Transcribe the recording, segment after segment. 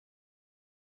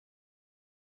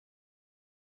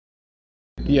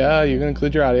Yeah, you can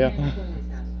include your audio.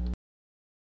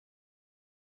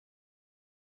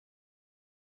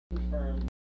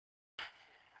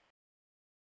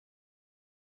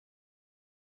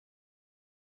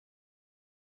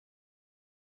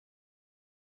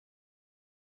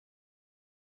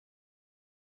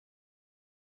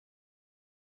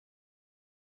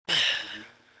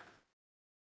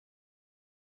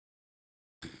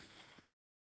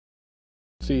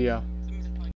 See ya.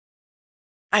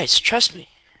 Nice, trust me.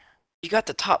 You got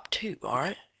the top 2,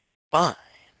 alright? Fine.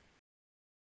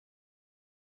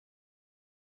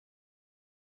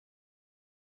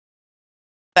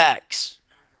 Facts.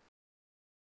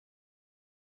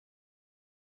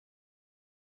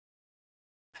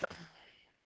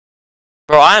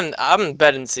 Bro, I'm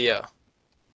betting CO.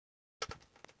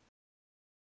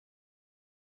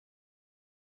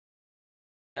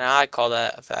 And I call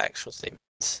that a factual statement.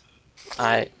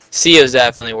 CO's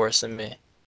definitely worse than me.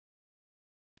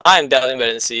 I'm definitely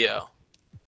better than CO.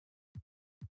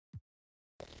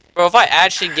 Bro, if I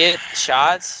actually get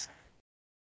shots,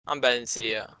 I'm better than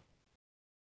CO.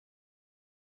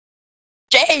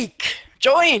 Jake!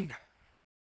 Join!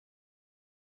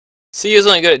 CO's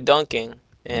only good at dunking,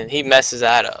 and he messes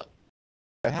that up.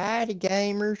 Howdy,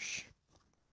 gamers.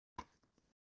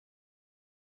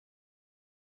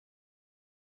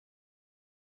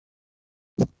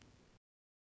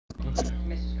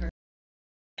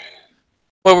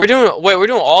 We're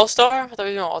doing all-star? I thought we were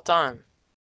doing all-time.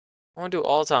 I want to do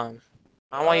all-time.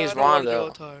 I want to use Rondo.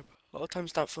 All-time.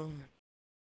 All-time's not fun.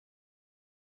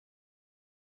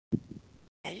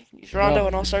 Yeah, you can use Rondo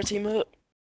and all-star team up.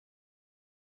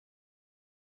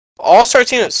 All-star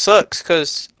team sucks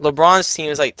because LeBron's team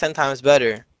is like 10 times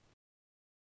better.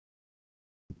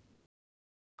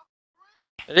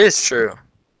 It is true.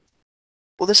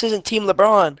 Well, this isn't Team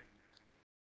LeBron.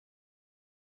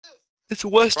 It's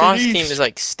West and LeBron's East. team is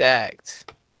like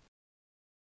stacked.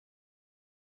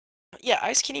 Yeah,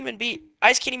 Ice can't even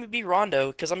beat Rondo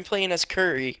because I'm playing as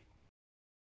Curry.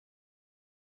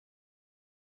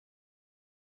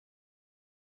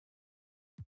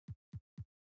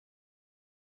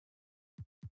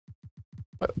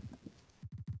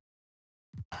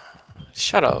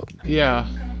 Shut up. Yeah.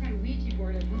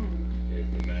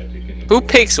 Who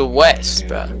picks West,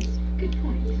 bro?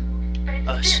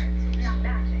 Us.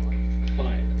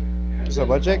 What's up,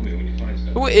 what, Jake?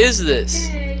 Who is this?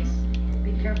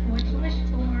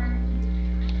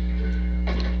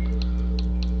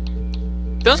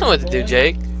 Don't know what to do,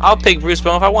 Jake. I'll pick Bruce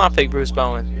Bowen if I want to pick Bruce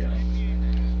Bowen.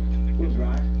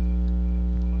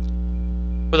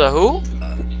 With a who?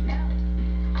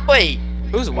 Wait,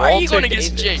 Who's Walter why are you going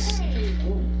against Jake? Davis?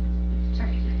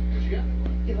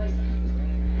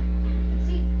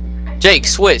 Jake,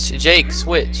 switch. Jake,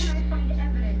 switch.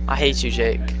 I hate you,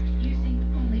 Jake.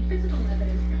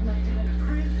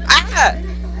 Ah!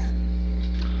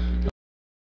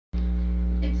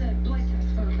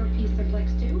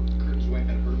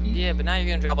 Yeah, but now you're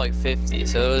gonna drop like 50,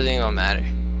 so it doesn't even gonna matter.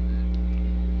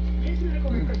 His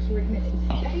medical records were admitted.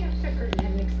 Daddy upset Curtin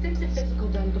had an extensive physical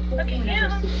done before he went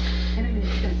overseas. And I'm an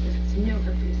extensive, no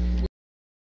herpes.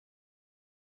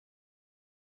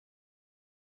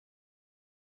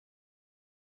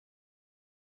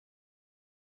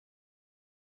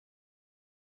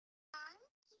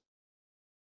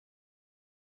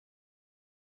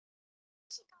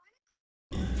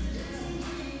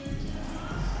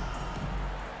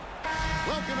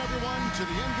 Welcome everyone to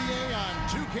the NBA on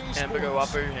 2K Sports. Hamburger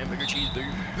Whopper, hamburger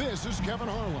cheeseburger. This is Kevin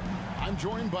Harlan. I'm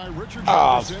joined by Richard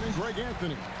Oh. Jefferson and Greg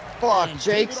Anthony. Fuck, And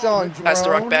Jake's David on Aldridge Pass the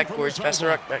rock drone. backwards, pass the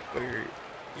rock backward.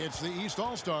 It's the East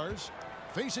All-Stars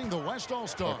facing the West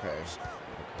All-Stars. Okay.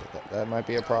 That might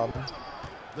be a problem.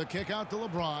 The kick out to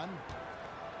LeBron.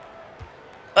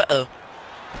 Uh-oh.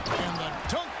 And the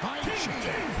dunk by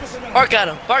James. Bark at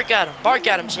him, bark at him, bark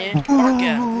at him, Shan. Bark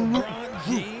at him.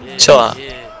 Yeah, Chill out.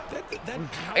 yeah.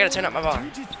 I gotta turn up my volume.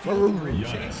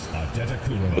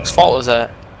 Whose fault was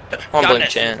that? I don't blame Giannis.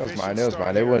 Chan. It was mine. It was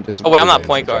mine. They wouldn't just. Oh, wait, I'm not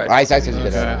point guard. Ice did Okay.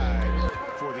 that.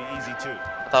 For the easy two.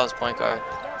 I thought it was point guard.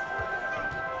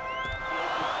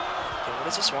 Dude, what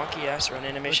is this wonky ass run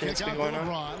animation The that's kick been out to going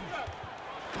on?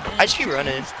 LeBron. I just be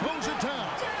running. James pulls it down.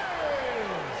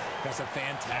 That's a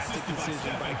fantastic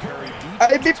decision by Curry.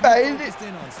 I be fine. Focused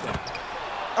in on stuff.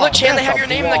 Look, Chan, they that's have a your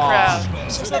name in the block. crowd.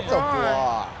 This is That's a LeBron.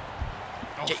 block.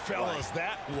 Oh, Jake fellas,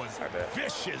 that was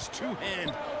vicious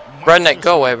two-hand. Redneck,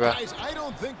 go away, bro. Guys, I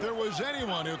don't think there was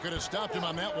anyone who could have stopped him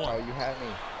on that Oh, one. you had me.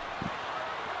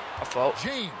 A fault.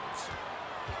 James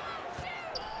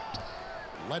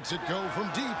lets it go from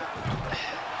deep.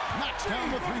 Knocks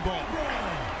down the three ball.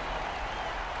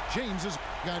 James has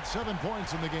got 7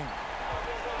 points in the game.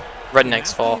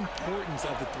 Redneck's fault. The importance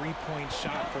of the three-point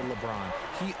shot for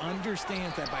LeBron. He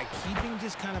understands that by keeping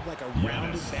just kind of like a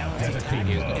rounded, balanced attack,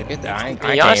 I be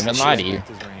can't honest even with lie you. to you.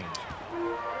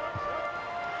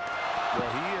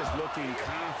 Well, he is looking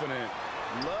confident.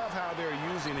 Love how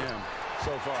they're using him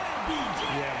so far.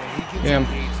 Yeah, when he gets Yeah.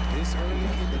 engaged this early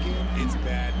in the game, it's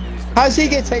bad news for How's he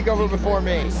get takeover before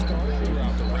me?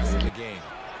 throughout the rest of the game.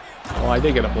 Well, I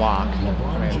did get a block. I mean,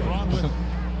 LeBron with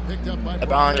picked up by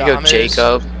LeBron Go James.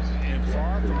 Jacob. And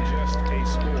far from just a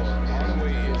scorer,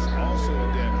 Hardaway is also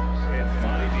adept at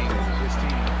finding his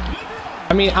team.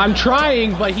 I mean, I'm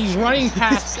trying, but he's running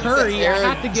past Curry. I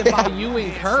have to get by you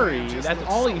and Curry. That's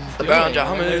all he's doing. LeBron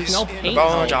There's James. no paint.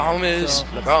 LeBron James. So-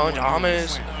 LeBron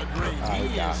James. Oh,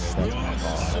 he got me. That's my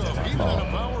fault. That's my Even fault. a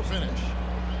power finish.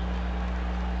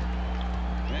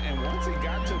 And once he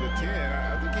got to the 10,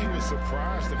 I think he was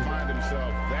surprised to find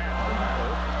himself that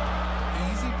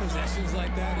low. Easy possessions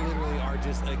like that literally are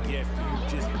just a gift. You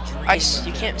just dream Ice, of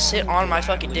you them. can't sit on my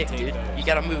fucking dick, dude. You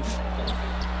gotta move.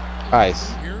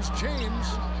 Ice. Here's James.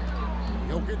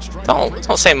 Jokic striking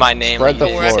Don't say my name. Spread the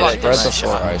You Don't worry floor. about Spread this. the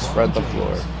floor, Ice. Spread the floor.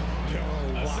 Watch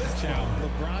out.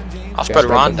 LeBron James I'll spread the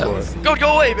Rondo. floor. Go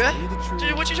away, man.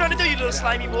 Dude, what you trying to do, you little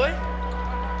slimy boy?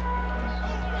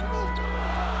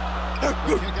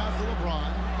 Kick out for LeBron.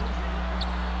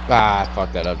 Ah, I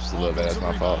fucked that up just a little bit. That's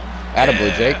my fault.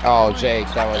 Attaboy, Jake. Oh, Jake,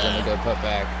 that wasn't a good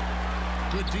putback.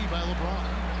 Good D by LeBron.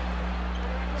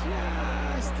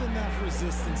 just enough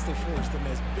resistance to force the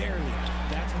miss. Barely.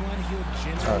 That's one he'll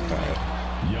generally Okay. make.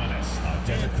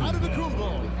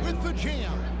 Antetokounmpo with the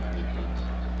jam.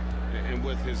 And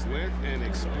with his length and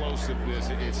explosiveness,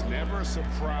 it's never a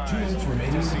surprise to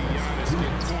see Giannis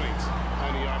get points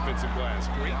on the offensive glass.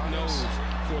 Great nose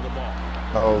for the ball.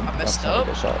 Oh, I messed that's not a up.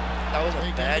 good shot. That was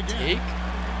a bad take.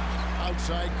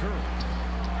 Outside Curry.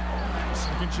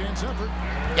 Second chance effort.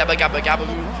 Yabba gabba gabba.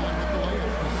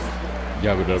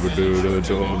 Yabba dabba doo doo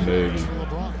doo, baby.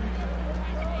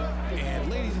 And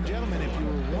ladies and gentlemen, if you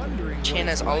were wondering, Chan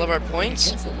has all of our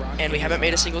points, and we haven't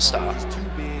made a single stop. He's too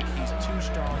big, he's too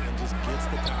strong, and just gets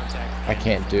the contact. I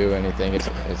can't do anything. It's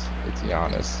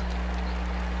Giannis.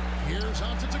 Here's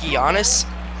Antetokounmpo.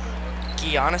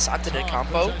 Giannis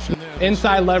Antetokounmpo.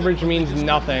 Inside leverage means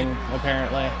nothing,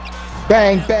 apparently.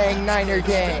 Bang bang Niner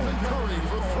gang.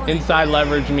 Inside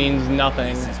leverage means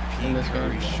nothing in this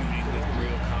game. Shooting with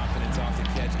real confidence off the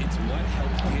catch. It's what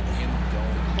helps get him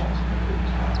going.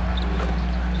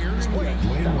 Here's Wade.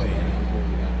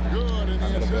 Good, and the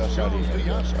I'm gonna bail assist shot. goes He's to gonna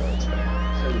bail Giannis. shot. It's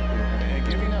fine. And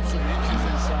giving up some inches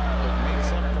inside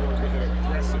makes up for it with an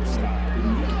aggressive style.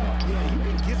 Yeah, you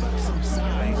can give up some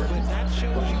size, but that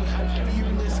shows you how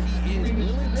fearless he is,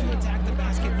 willing to attack the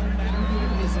basket no matter who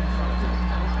is in front of him.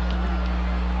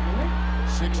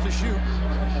 6 to shoot.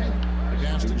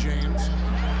 Pass to James.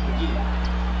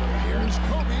 Here's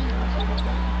Kobe.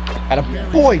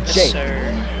 Attaboy, Yes, Jake. sir.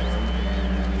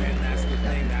 And that's the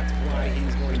thing. That's why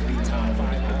he's going to be top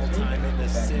 5 all-time in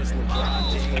assists.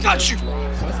 LeBron James. I got you.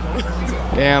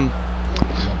 Damn.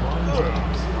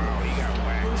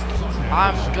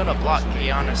 I'm gonna block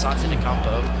Giannis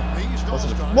Antetokounmpo. These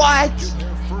All-Stars What? get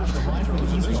their first free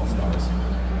throws of this one.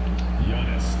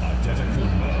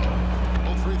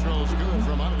 Both free throws good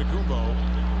from Antetokounmpo.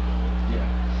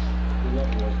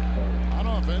 On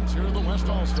offense, here are the West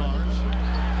All-Stars.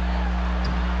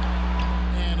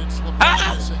 And it's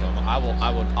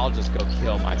LeBron. I'll just go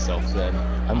kill myself then.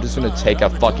 I'm just gonna take a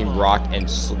fucking rock and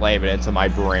slam it into my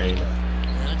brain.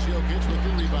 And it's Jokic with the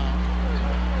rebound.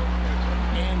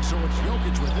 And so it's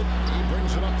Jokic with it. He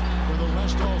brings it up for the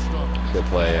West All-Stars. Good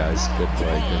play, guys. Good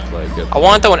play, good play, good I play.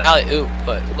 wanted to throw an alley-oop,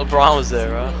 but LeBron was there,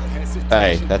 bro.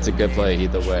 Hey, that's a good play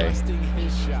either way. Trusting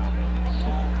his shot.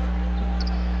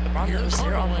 LeBron Here's was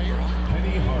there on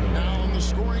Hardaway. Now in the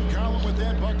scoring column with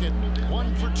that bucket.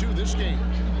 1 for 2 this game.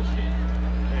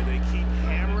 And they keep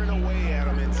hammering away at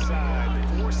him inside,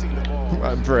 forcing the ball.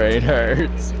 My brain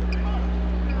hurts.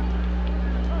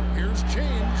 Here's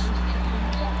James.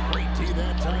 Great tee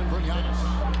that time from Giannis.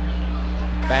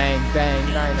 Bang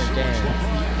bang Niner gang.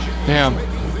 Damn.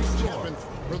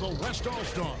 For the West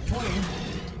All-Stars.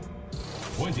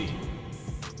 20.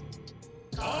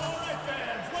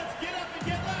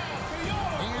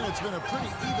 And it's been a pretty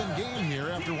even game here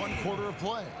after 1 quarter of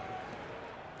play.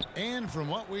 And from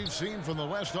what we've seen from the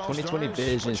West All-Stars, 2020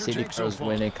 vision, what's your City take so Pros far?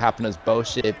 winning, copping us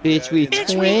bullshit. Bitch, we Bitch,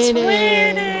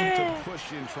 twinning. To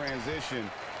push in transition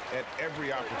at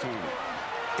every opportunity.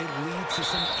 It leads to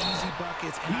some easy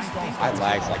buckets. And I think I that's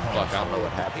lagged what like fuck. I don't know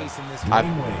what happened. pace in this I-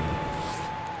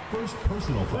 First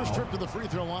personal First foul. trip to the free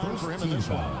throw line for him in this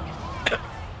one.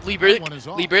 Lee Brick. One is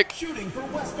off. Lee Brick. Shooting for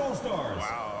West All Stars.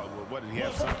 Wow, what did he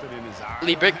have something in his eye?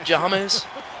 Lee Brick James.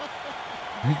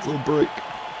 Little break.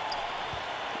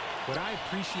 What I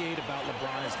appreciate about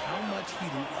LeBron is how much he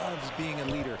loves being a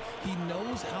leader. He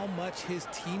knows how much his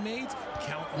teammates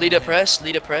count on Lead a him. press.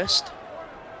 Lead a press.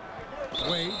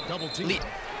 Wade, double team.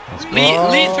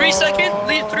 Lead 3 second.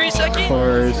 Lead 3 Of second.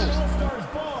 course.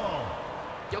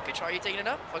 Jokic, are you taking it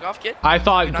up? Fuck off, kid. I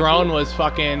thought You're not Grown cool. was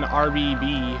fucking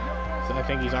RBB. So I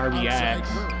think he's RBX. Outside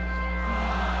Curry.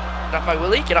 Get off my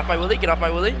Willie. Get off my Willie. Get off my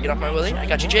Willie. Get off my Willie. I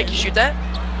got you, Jake. You shoot that.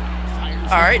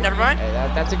 All right, never mind. Hey,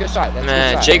 that's a good shot. That's a good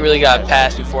Man, shot. Jake really got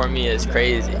passed before me. It's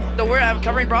crazy. Don't worry, I'm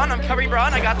covering Braun. I'm covering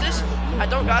Braun. I got this. I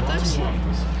don't got this.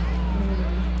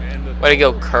 Way to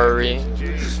go, Curry.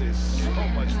 This is so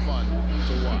much fun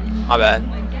to watch. My bad.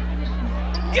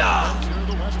 Yeah. Consider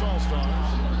the West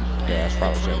All-Stars. Yeah, I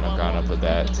probably shouldn't have gone up with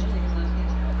that.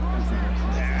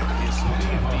 That is some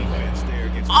tough defense there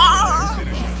against Ah! the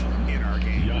finishers in our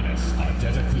game. Giannis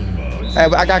Antetokounmpo. Hey,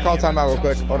 I got called timeout real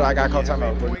quick. Hold on, I got called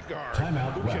timeout real quick. Point guard.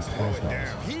 Timeout Who can West slow it All-Stars.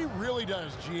 down? He really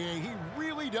does, GA. He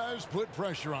really does put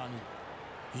pressure on you.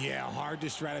 Yeah, hard to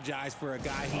strategize for a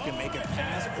guy who can make a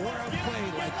pass or a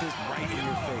play like this right in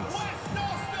your face.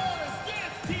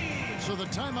 So the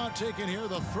timeout taken here,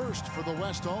 the first for the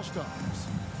West All-Stars.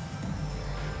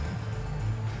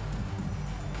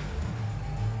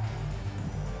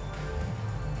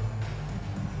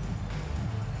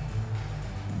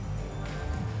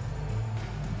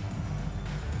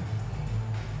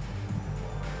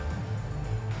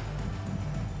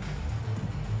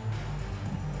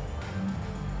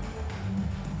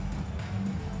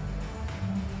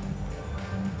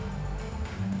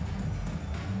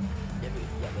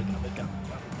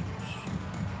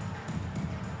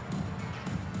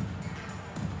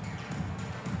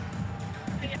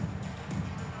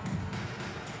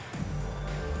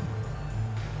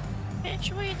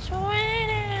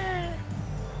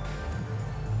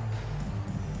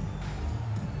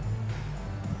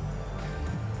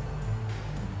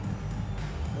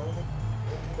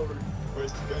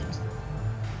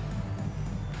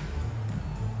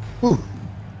 Whew.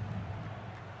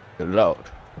 Good lord.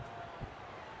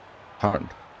 Hard.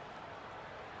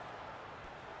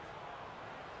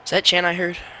 Is that chant I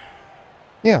heard?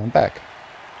 Yeah, I'm back.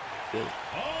 Good.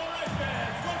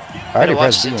 I I already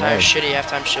watched pressed the B1. entire shitty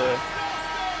halftime show.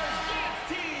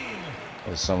 It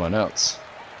was someone else.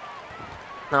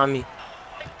 Not me.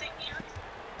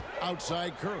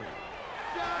 Outside Curry.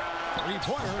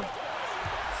 Three-pointer.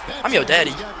 I'm your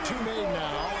daddy. He's got two made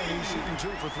now, and he's shooting 2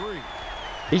 for 3.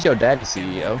 He's your daddy, And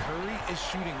CEO. when Curry is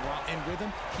shooting raw in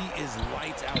rhythm, he is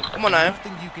lights out. Come on now.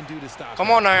 Nothing you can do to stop Come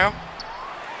him. on now.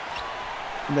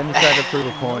 And then he tried to prove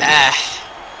a point. Ah.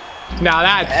 Now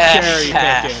that's cherry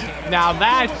Ah. picking. Now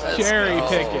that's Let's cherry go.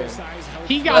 picking. Size helps.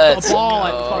 He got Let's the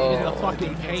ball go. in the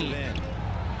fucking paint.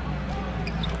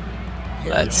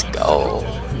 Let's go.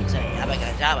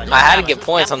 I had to get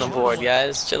points on the board,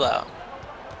 guys. Chill out.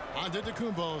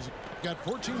 Antetokounmpo's got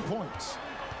 14 points.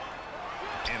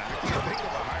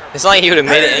 It's not like he would have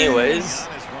made it anyways.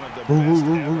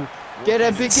 Get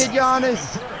a big kid,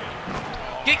 Giannis.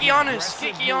 Get Giannis.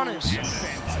 Get Giannis.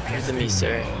 Here's the me,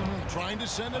 sir. Trying to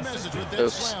send a message with that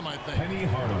Oops. slam, I think. Penny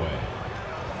Hardaway.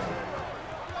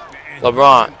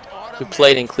 LeBron, who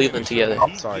played in Cleveland together.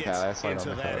 Oh, sorry, Kyle. That's not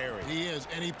on the court. He is,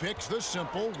 and he picks the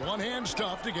simple one-hand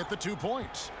stuff to get the 2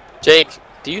 points. Jake,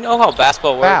 do you know how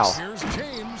basketball works? Foul. Here's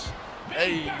James.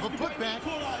 Hey. The putback.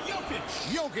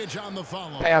 Jokic on the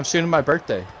follow. Hey, I'm shooting my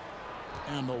birthday.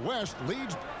 And the West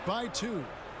leads by 2.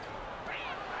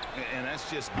 And that's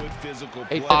just good physical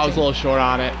Hey, play. I was a little short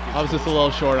on it. I was just a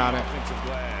little short on it. Offensive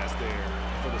glass there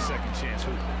for the second chance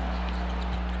hoop.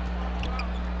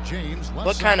 James left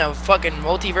What kind of fucking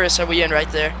multiverse are we in right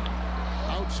there?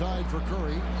 outside for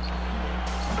Curry.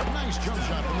 Nice jump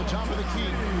shot from the top of the key.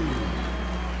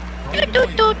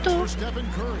 For Stephen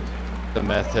Curry. The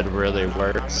method really I'm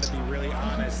works. gonna be really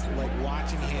honest. Like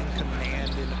watching him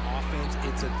command an offense,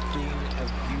 it's a thing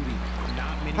of beauty.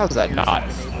 Not many How's that players not?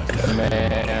 have been able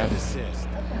to Man. assist.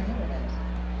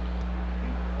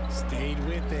 Stayed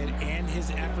with it, and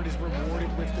his effort is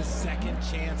rewarded with the second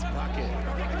chance bucket.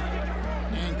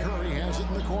 And Curry has it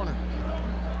in the corner.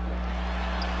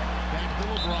 Back to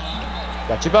LeBron.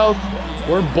 Got you both.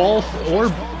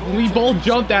 We both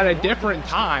jumped at a different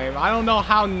time. I don't know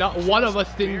how one of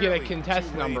us didn't get a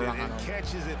contest number on him. And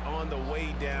catches it on the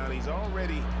way down. He's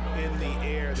already in the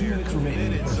air 2 there. minutes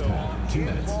remaining in the first So half. 2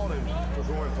 can't minutes. fault him for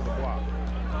going for the block.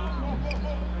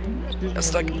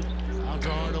 That's like Out to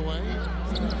Hardaway.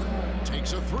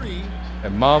 Takes a 3.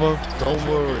 And mama, don't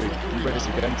worry. You race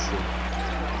against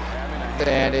it.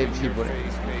 And if he would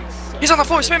he's on the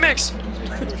floor. Spin mix.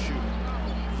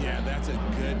 Yeah, that's That's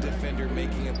a good defender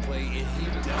making a play, and he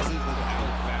does it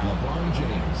without foul. LeBron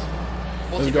James.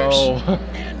 Let's And go.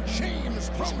 James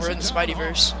pulls We're in it the down.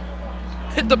 Spideyverse.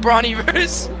 The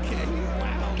Bronnyverse. Okay,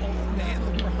 wow. Man,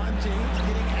 LeBron James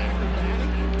getting acrobatic,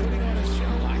 putting on a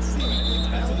show. I see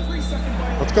it. That's a 3-second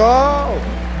violation. Let's go.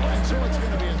 And so it's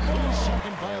going to be a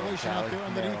 3-second violation out there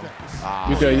on the defense.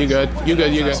 You good, you good. You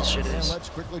good, you good. That's shit And is. let's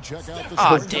quickly check out the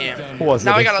Oh, scores damn. down Was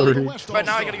Now it I a gotta, three? but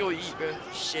now I gotta go eat, bro.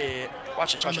 Shit.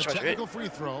 Watch it, On watch the it, watch it. technical free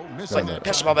throw, missing Like that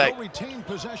pass the time. ball back. They'll retain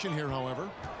possession here, however.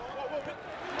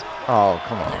 Oh,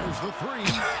 come on. There's the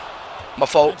three. My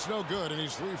fault. That's no good, and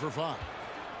he's 3 for 5.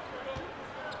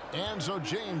 And so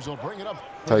James will bring it up.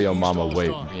 for Tell the your East mama wait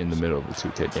All-Stars. in the middle of a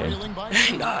 2K game. Trailing by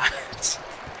 2. Nah.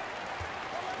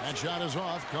 That shot is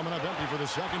off, coming up empty for the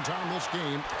second time this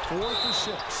game. 4 for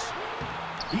 6.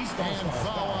 East And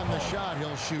foul on the shot.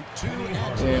 He'll shoot 2.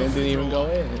 Yeah, it didn't even go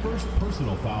in. First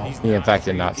personal foul. He, in fact,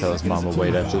 did not tell his mama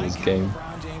wait after this game.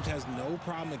 LeBron James has no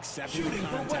problem accepting the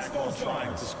contact while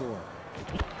trying to score.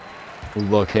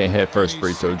 Look, can't hit first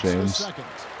free throw, The James. second.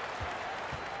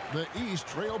 The East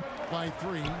trailed by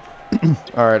 3.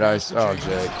 All right, Ice. Oh,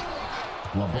 Jake.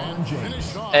 LeBron James.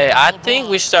 Finished off Hey, I LeBron. think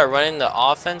we start running the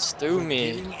offense through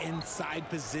me. Getting inside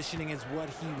positioning is what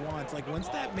he wants. Like once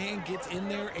that man gets in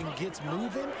there and gets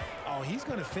moving, oh, he's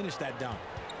going to finish that dunk.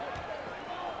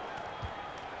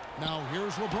 Now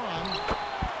here's LeBron.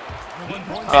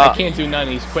 I can't do none.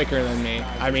 He's quicker than me.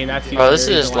 I mean, that's the Bro, this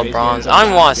only is reason why he's LeBron's. getting I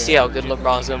so want to fast. see how good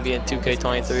LeBron's gonna be in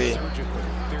 2K23.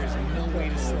 There is no way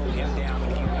to slow him down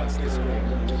when he wants to score.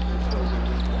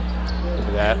 Look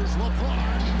at that. Here's LeBron.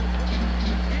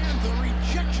 And the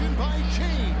rejection by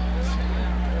James.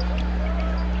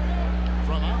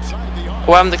 From outside the arc.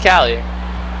 What happened to Cali?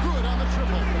 Good on the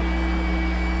triple.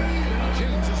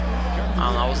 James is I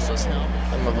don't know. I was listening.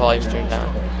 now. My volume turned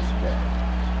down.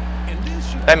 And this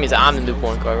should That means I'm the new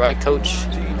point guard, right, Coach?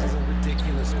 James is a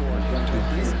ridiculous scorer.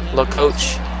 This man Look,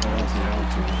 Coach.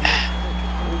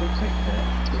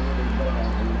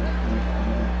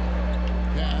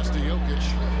 Pass to Jokic.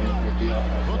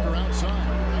 Booker outside.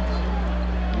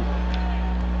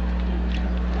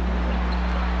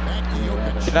 Back to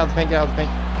Jokic. Get out the paint, get out the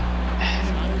paint.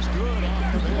 Shot is good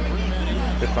off the back rim and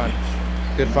in. Good find.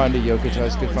 Good find to Jokic,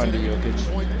 Ice. Good find to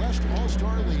Jokic. Point West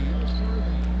All-Star lead.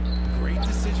 great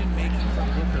decision making from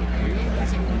Booker,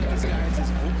 realizing one of his guys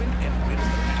is open and wins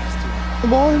the pass to him.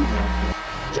 Come on.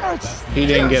 Yes. He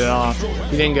didn't get it off.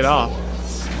 He didn't get off.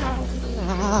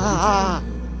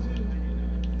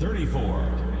 34.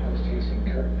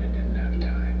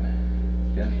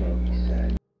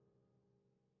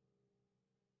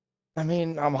 I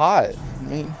mean, I'm hot. I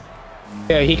mean,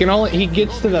 Yeah, he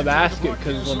gets to the basket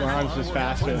because LeBron's just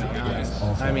faster than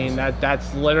Giannis. I mean,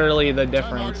 that's literally the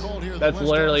difference. That's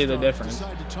literally the difference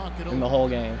in the whole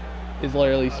game. Is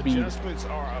literally speed. Adjustments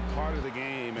are a part of the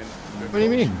game, and the What do you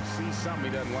coach mean? sees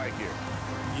something he doesn't like here.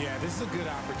 Yeah, this is a good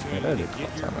Yeah, opportunity that to did get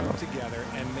call your group timeout. together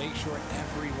and make sure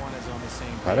everyone is on the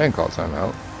same I page. didn't call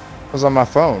timeout. It was on my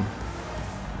phone.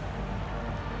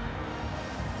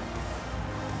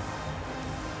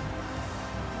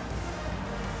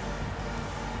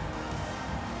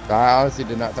 I honestly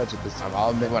did not touch it this time. I'll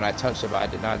admit when I touched it, but I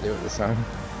did not do it this time.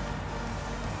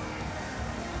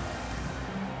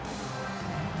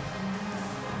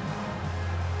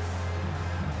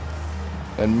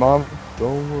 And Mom,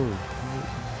 don't worry.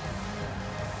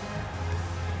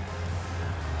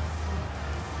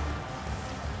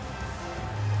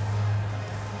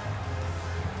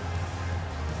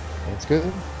 That's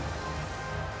good.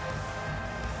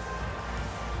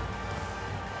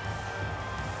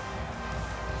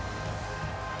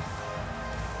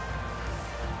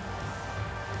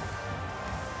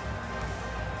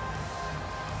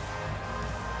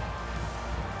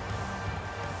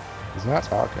 He's not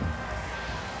talking.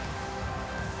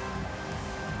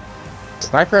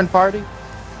 Sniper and party?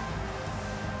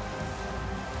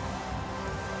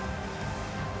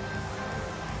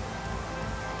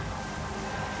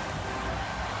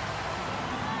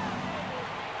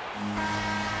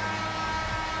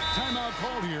 Timeout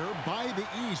called here by the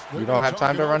East. You don't have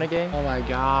time to run a game? Oh my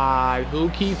God! Who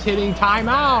keeps hitting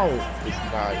timeout?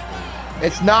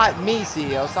 It's not me,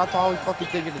 CEO. Stop always fucking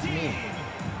thinking it's me.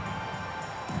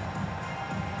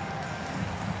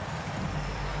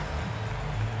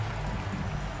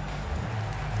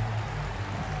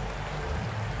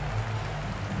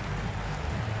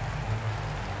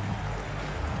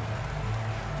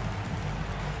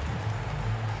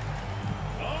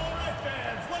 All right,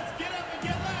 fans, let's get up and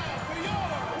get loud for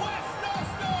your West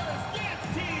All-Stars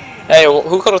dance team. Hey,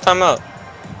 who called a timeout?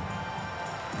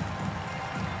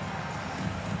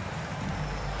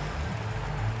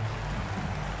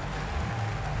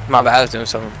 My bad, I was doing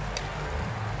something.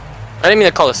 I didn't mean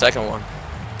to call the second one.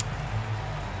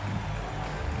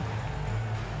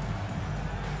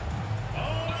 All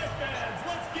right, fans,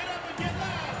 let's get up and get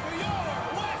loud for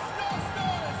your West Star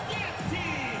Stars dance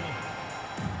team.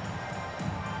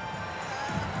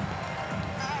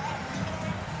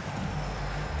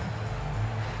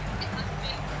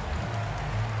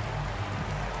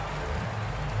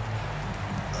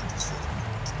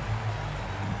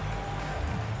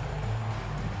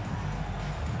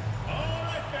 All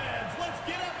right, fans, let's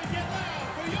get up and get loud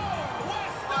for your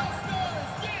West Star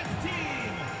Stars dance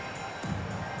team.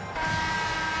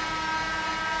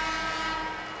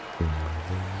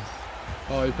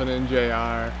 Oh, he put in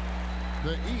JR.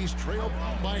 The East trailed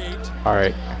by 8. All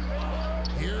right.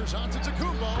 Here's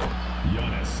Antetokounmpo.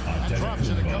 Giannis That drops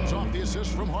and it comes off the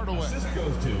assist from Hardaway. Assist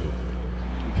goes to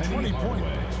 20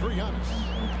 points for Giannis.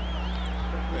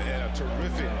 And a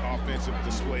terrific offensive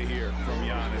display here from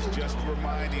Giannis, just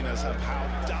reminding us of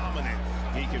how dominant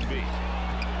he can be.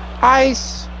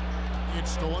 Ice.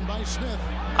 It's stolen by Smith.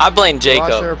 I blame You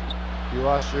Jacob.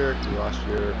 lost your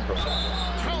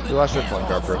point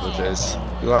guard privileges.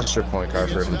 You lost your point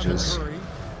guard privileges.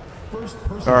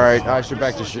 All right, Ice, you're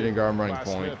back to shooting guard. I'm running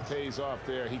point.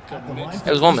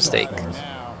 It was one mistake.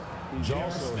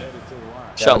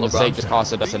 Shut That mistake LeBron. just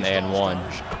costed us an and one.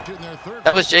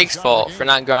 That was Jake's fault for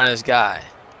not guarding his guy.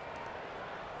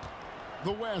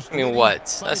 The West I mean, what?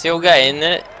 That's the old guy, isn't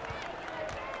it?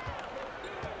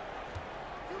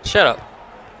 Shut up,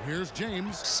 Here's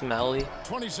James. smelly.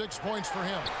 26 points for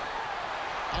him.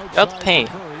 Out the Outside paint.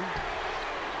 to Curry.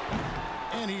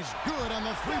 And he's good on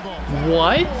the 3-ball.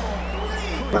 What?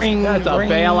 Bring, That's a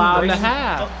bailout and a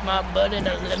half. My butt in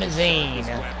a limousine.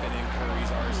 Weapon in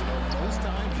Curry's arsenal. Most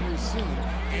times you assume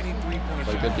any three-point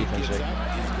Play shot good he defense, gives Jake.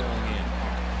 up is going in.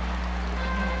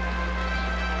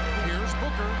 Here's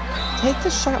Booker. Take the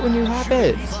shot when you have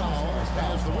it.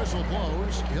 As the whistle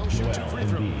blows, he'll shoot 2 free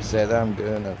throws. Say that I'm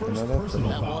good enough. That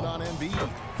one on Embiid.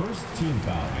 First team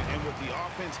foul. And with the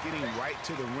offense getting right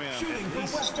to the rim, at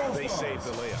least they saved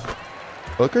the layup.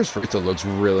 Booker's free throw looks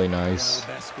really nice. One of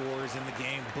the best scorers in the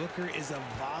game. Booker is a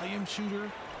volume shooter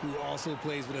who also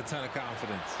plays with a ton of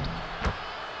confidence.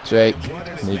 Jake,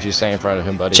 need you to stay in front of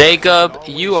him, buddy. Jacob,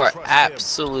 you are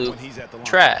absolute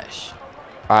trash.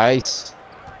 Ice.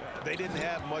 They didn't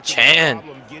have much Chan. of a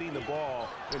problem getting the ball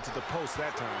into the post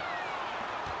that time.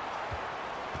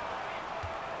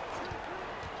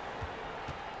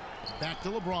 Back to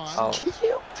LeBron. Oh, Can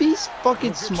you be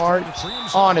fucking smart?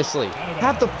 Honestly,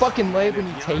 have the fucking leg when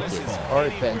you take it. All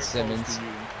right, Ben Simmons.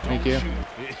 Thank you.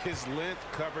 His length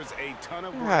covers a ton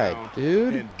of All right, ground,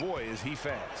 dude. and boy is he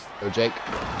fast. Go, Jake.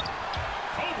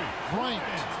 Bryant.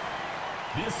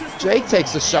 The assist Jake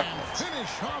takes the shot.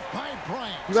 Finish off by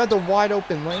Bryant. You had the wide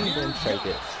open lane, then take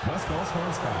it. West Star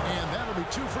Stars foul. And that'll be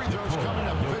 2 free throws coming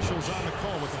up. Officials on the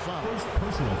call with the foul. First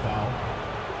personal foul.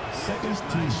 Second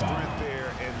team foul. Strength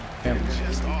there and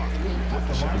just off.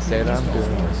 You say that I'm doing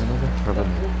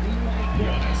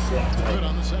Good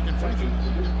on the second free throw.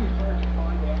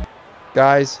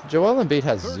 Guys, Joel Embiid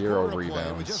has Third 0 quarter play with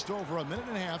rebounds. just over a minute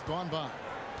and a half gone by.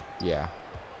 Yeah.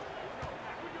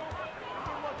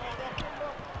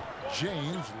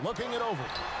 James looking it over.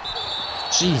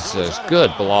 Jesus, good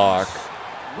block.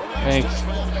 Thanks.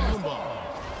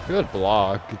 Good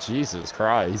block. Jesus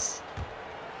Christ.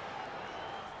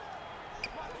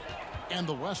 And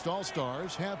the West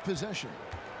All-Stars have possession.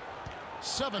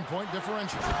 7-point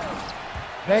differential.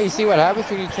 Hey, you see what happens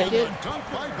when you take it? Dunk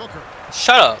by Booker.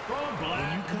 shut up. When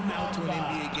you come out to an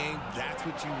NBA game, that's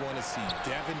what you want to see.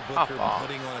 Devin Pop Booker off.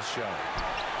 putting on a show.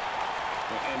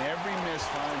 And every miss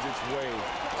finds its way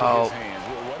to Oh. his hands.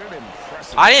 Well, what an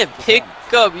impressive I didn't pick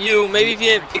performance. up you. Maybe if you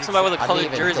didn't pick somebody with a I colored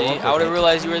didn't even jersey, go up I would have with it.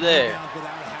 realized you were there.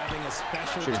 Without having a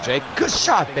special Shoot, talent Jake. for Good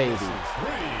shot, defensive. baby.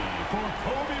 For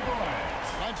Kobe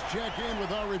Bryant. Let's check in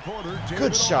with our reporter, David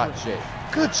Good shot, Aldridge. Jake.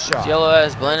 Good shot. Yellow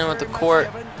ass blending with the court.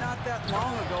 Not that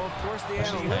long ago, of course, the That's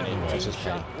just pain, analytical that's team just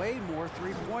shot way more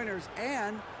three-pointers,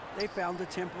 and they found a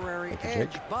temporary Thank you,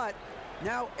 edge. Jake. But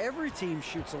now every team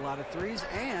shoots a lot of threes,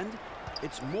 and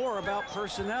it's more about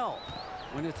personnel.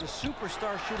 When it's a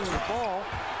superstar shooting the ball,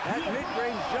 that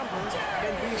mid-range jumper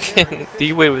can be very efficient.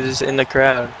 D-Wade was just in the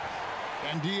crowd.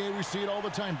 And DA, we see it all the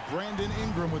time. Brandon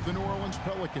Ingram with the New Orleans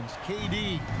Pelicans.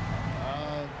 KD,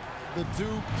 the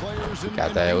two players in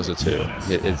Got that. It was a 2.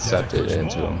 It stepped it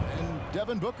into him. And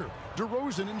Devin Booker,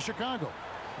 DeRozan in Chicago.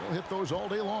 We'll hit those all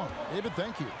day long. David,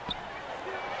 thank you.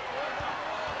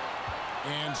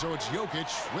 And so it's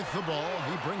Jokic with the ball.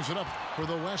 He brings it up for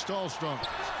the West All-Stars.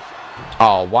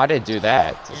 Oh, why did it do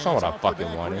that? That's not what I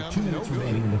fucking wanted. 2 minutes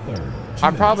remaining in the third. I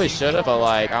probably should have, but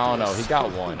like, I don't know. He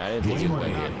got one. I didn't think he was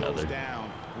going to get another. Down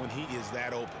when he is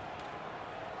that open.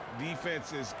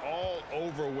 Defense is all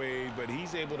over Wade, but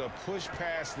he's able to push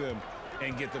past them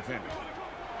and get the finish.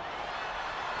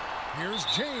 Here's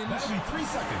James. That'll be 3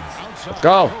 seconds. Let's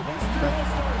go.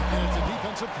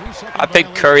 I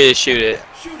picked Curry to shoot it.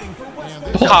 Shooting for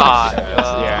West. God.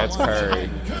 Yeah, it's Curry.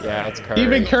 Yeah, it's Curry.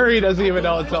 Even Curry doesn't even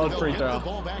know it's a free throw.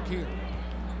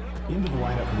 Into the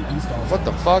lineup for the East All-Stars. What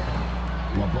the fuck?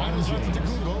 LeBron James.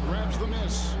 Grabs the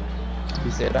miss. He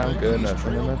said I'm good enough.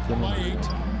 Here's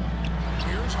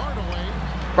Hardaway.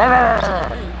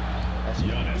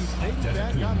 Giannis Back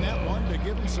on that Antetokounmpo. one to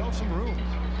give himself some room.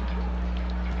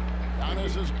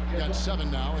 Giannis has got 7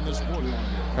 now in this quarter.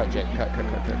 Cut, Jake. Cut.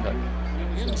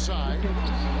 Inside.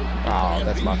 Oh,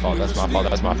 that's my fault. That's my fault.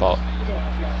 That's my fault.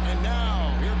 And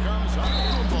now here comes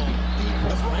Antetokounmpo.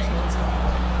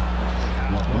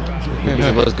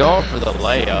 He was going for the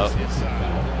layup.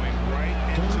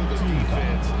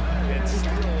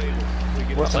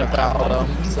 Wasn't a foul though,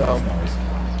 so.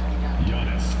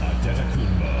 Giannis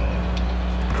Antetokounmpo.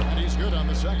 And he's good on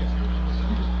the second.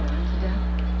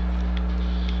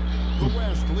 The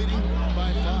West leading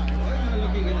by 5.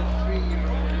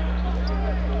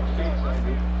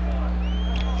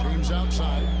 James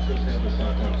outside.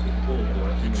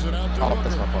 Kicks it out to Oh,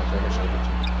 that's my Booker. fault.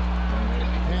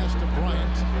 Pass to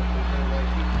Bryant.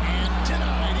 And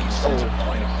denied. He sends it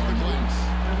right off the glass.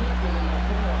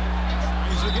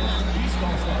 Tries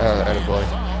again. Boy.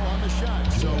 Foul on the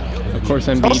shot. So Of course,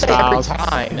 Don't Embiid say every fouls.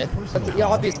 time. That's the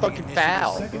obvious fucking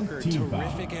foul. Second team foul.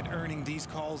 Terrific at earning these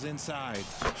calls inside.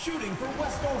 Shooting for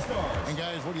West All-Stars. And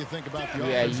guys, what do you think about the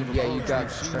Yeah, offensive you approach got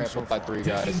we've seen trampled so by far? 3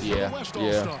 guys. The Yeah, West yeah.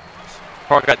 All-Stars.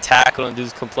 Park got tackled and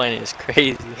dude's complaining. It's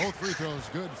crazy. Both free throws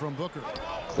good from Booker.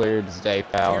 Cleared his day,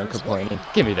 pal, and complaining.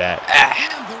 Give me that. Ah,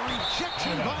 And the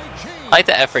rejection by James. I like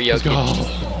the effort, Jokic.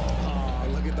 Oh,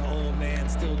 look at the old man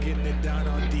still getting it done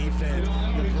on defense.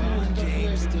 LeBron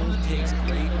James still takes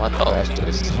great. What the heck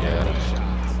is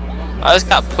yeah. I just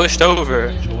got pushed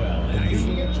over. Joel Nice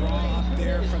Embiid. little draw up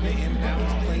there from the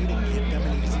inbounds play to get them an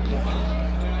easy ball.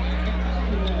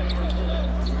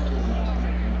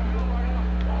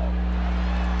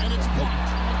 And it's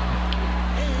blocked.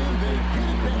 And they get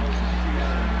it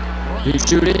back. He's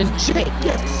shooting. Jake,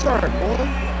 yes, sir, boy. Good,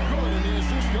 and the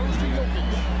assist goes to Jokic.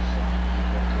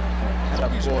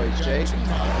 That boy, Jake.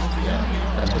 Yeah,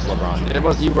 that was LeBron. It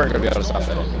was. You weren't gonna be able to stop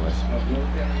that anyway.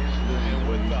 And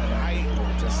with the height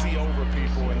to see over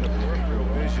people and the peripheral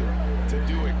vision to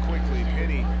do it quickly,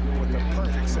 Penny with the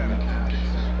perfect setup.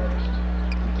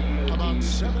 About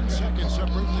 7 seconds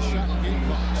separate the shot and game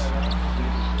clocks.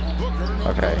 Booker, no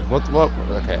Okay, good. what?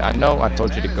 Okay, I know I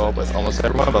told you to go up with almost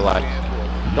everyone, but like,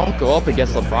 don't go up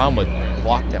against LeBron with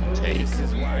lockdown tape. This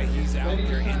is why he's out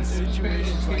there in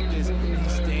situations like this. He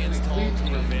stands tall to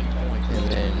prevent points. And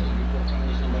then,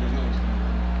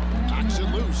 Knocks it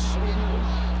loose.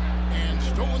 And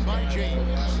stolen by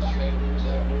James.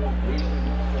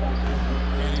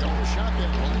 And he overshot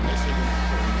that one, missing.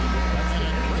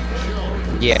 And a great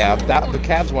show. yeah, the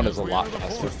Cavs one is a lot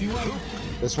faster.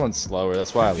 This one's slower.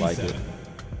 That's why I like it.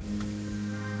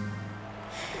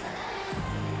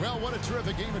 Well, what a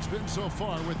terrific game it's been so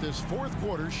far, with this fourth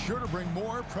quarter sure to bring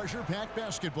more pressure-packed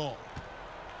basketball.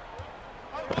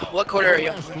 What quarter are you?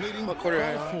 West leading What quarter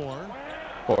by are you? 4.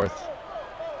 Fourth.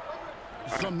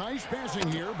 Some nice passing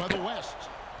here by the West.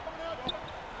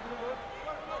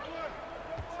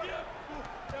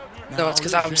 No, it's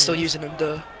because I'm still using them.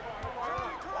 Duh.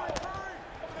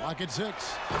 Lock at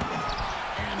 6.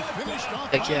 And finished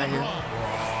off Heck by yeah,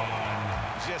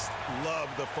 yeah. LeBron. Just love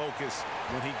the focus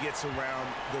when he gets around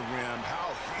the rim.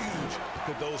 How huge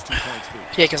could those 2 points be?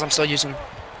 Yeah, because I'm still using them.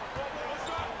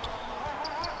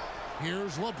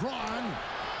 Here's LeBron.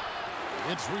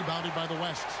 It's rebounded by the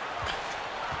West.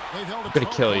 They've held a I'm gonna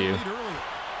 12-point kill you. lead early.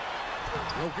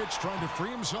 Jokic trying to free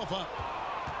himself up.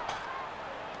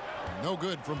 No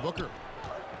good from Booker.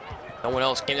 No one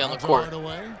else came down the Out to court.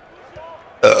 Hardaway.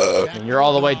 And you're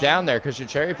all the way down there because you're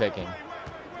cherry picking.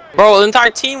 Bro, the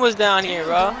entire team was down here,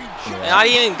 bro. And I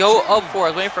didn't even go up for it. I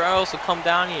was waiting for everyone else to come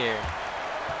down here.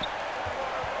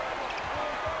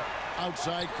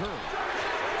 Outside Curry.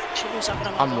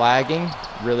 I'm lagging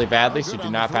really badly, so do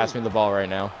not pass me the ball right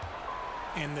now.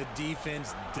 And the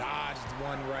defense dodged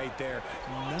one right there.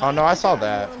 Oh, no, I saw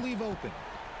that. Nothing to leave open.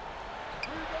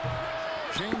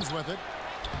 James with it.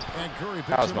 And Curry picks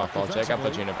That was him my up fault, Jake. I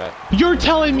put you in a bet. You're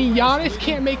telling me Giannis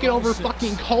can't make it over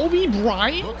fucking Kobe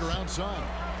Bryant? Booker outside.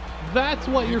 That's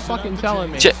what you're fucking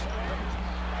telling me. J-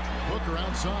 Booker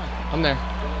outside. I'm there.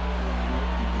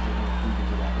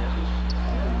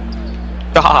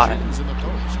 God.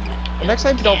 The next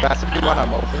time you don't pass it to me when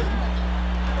I'm open.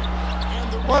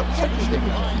 What do you think?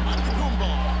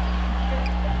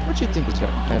 What you think is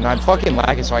going on? And I'm fucking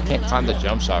lagging, so I can't time the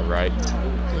jump shot right.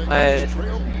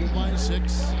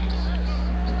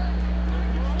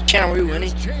 Chan, are we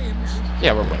winning?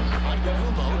 Yeah, we're winning.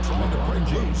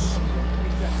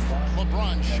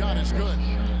 LeBron's shot is good.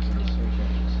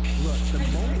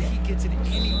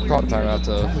 Call timeout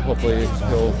to hopefully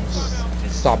he'll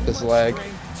stop this leg.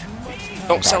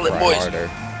 Don't sell it, boys. Harder.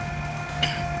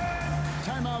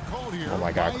 Oh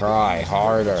my God, cry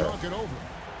harder.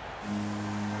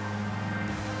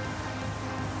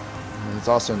 And it's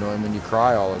also annoying when you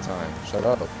cry all the time. Shut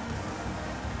up.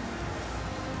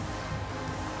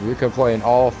 You complain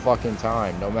all fucking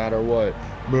time, no matter what.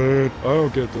 Man, I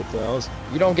don't get the fouls.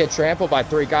 You don't get trampled by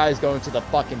 3 guys going to the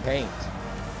fucking paint.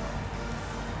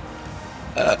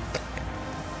 You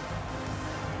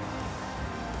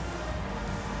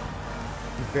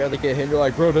barely get hit, you're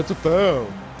like, bro, that's a foul.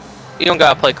 You don't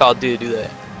gotta play Call of Duty to do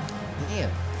that.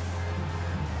 Damn.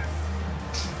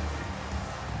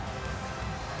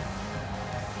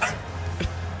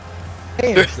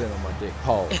 Damn, sit on my dick.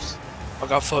 Pause. I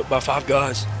got fucked by 5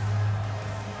 guys.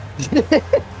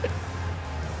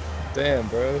 Damn,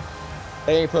 bro.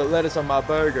 They ain't put lettuce on my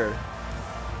burger.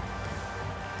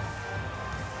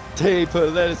 They ain't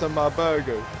put lettuce on my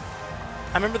burger.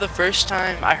 I remember the first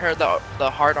time I heard the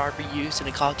hard RB used in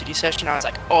a Call of Duty session, I was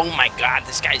like, oh my God,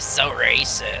 this guy's so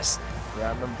racist. Yeah,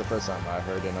 I remember the first time I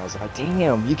heard it and I was like,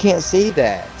 damn, you can't say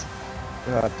that.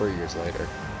 3 years later.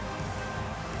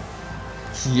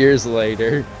 Years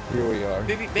later, here we are.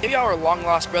 Maybe our long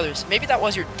lost brothers. Maybe that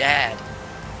was your dad.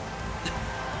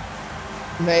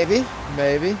 Maybe.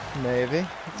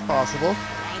 It's possible.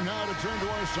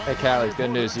 Hey, Callie,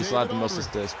 good news. You still have the most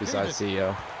assists besides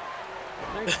CEO.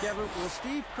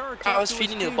 I was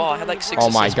feeding you the ball. I had like 6 Oh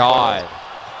my assists. God.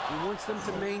 He wants them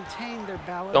to maintain their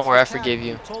balance. Don't worry, I attack. forgive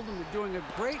you. He told them they're doing a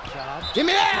great job. Give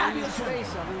me that! finding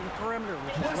space on the perimeter,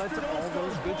 which has led to all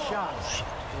those good shots.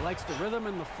 He likes the rhythm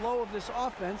and the flow of this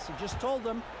offense. He just told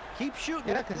them, keep shooting.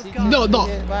 Yeah, because he With hit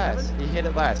confidence. it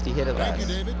last.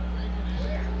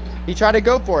 He tried to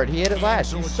go for it. He hit it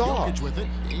last. You saw.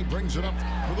 He brings it up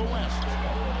to the west.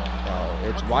 Oh,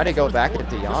 it's why to go back at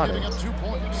Giannis.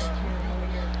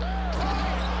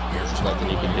 There's nothing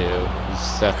he can do.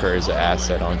 Steph Curry is an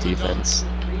asset on defense.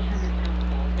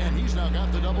 And he's now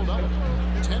got the double-double.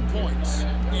 10 points.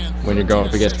 When you're going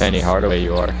up against Penny Hardaway,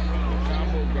 you are.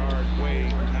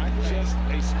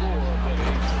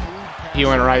 He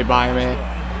went right by me.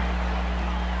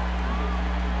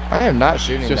 I am not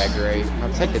shooting Just- that great.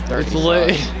 I'm taking 30 It's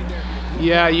lit. shots.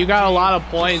 Yeah, you got a lot of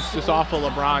points just off of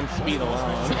LeBron's speed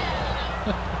alone.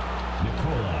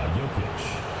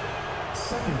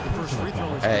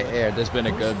 Hey, Air, there's been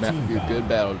a good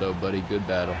battle though, buddy. Good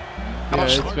battle. Yeah,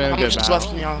 it's been a How good much is battle. left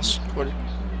in y'all's quarter?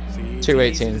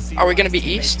 218. Are we gonna be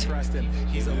East?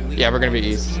 Yeah, we're gonna be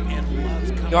East. You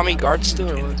want me guard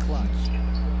still or what?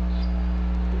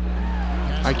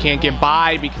 I can't get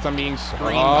by because I'm being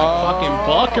screened by fucking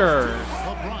Booker.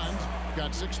 LeBron's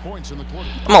got 6 points in the quarter.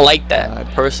 I'm gonna like that.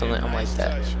 Personally, I'm like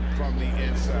that. From the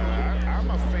inside. I'm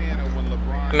a fan of when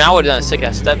LeBron. I mean, I would have done a sick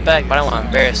ass step back, but I don't want to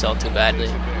embarrass y'all too badly.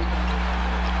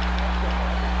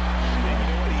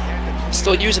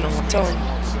 Still using them, I'm telling you.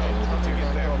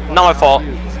 Not my fault.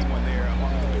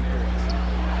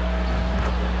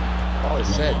 Oh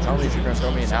shit! Tell me if you're gonna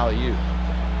throw me an alley-oop.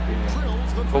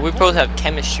 But we both have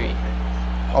chemistry.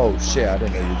 Oh shit! I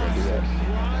didn't know you were gonna do that.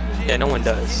 Yeah, no one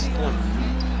does.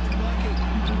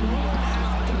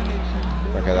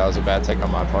 Okay, that was a bad take on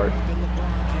my part.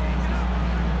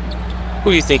 Who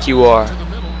do you think you are?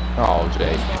 Oh,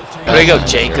 Jake. Way to go,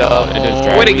 Jacob.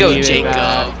 Way to go,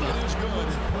 Jacob.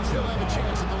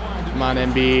 Come on,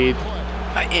 Embiid.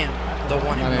 I am the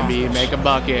one. Come on, Embiid. Make a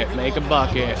bucket. Make a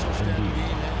bucket. Let's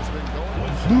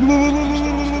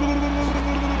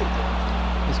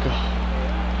go.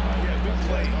 Good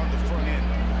play on the front end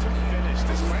to finish,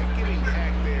 despite getting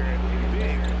hacked there and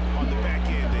big on the back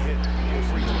end to hit the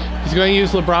free throw. He's going to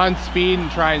use LeBron's speed and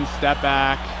try and step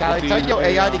back. Callie, tell your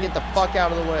AI to get the fuck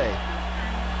out of the way.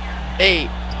 Hey,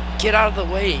 get out of the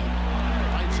way.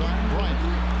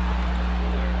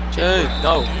 Jake,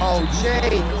 no. Oh,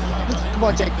 Jake. Come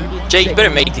on, Jake. Jake, you better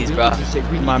make these, bro.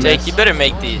 Come on, Jake, miss. you better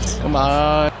make these. Come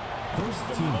on.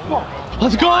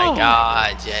 Let's go. Oh my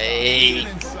God, Jake.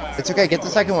 It's okay. Get the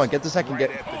second one. Get the second.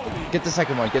 Get the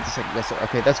second one. Get the second. Yes, sir.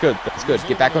 Okay, that's good. That's good.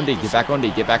 Get back on D. Get back on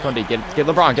D. Get back on D. Get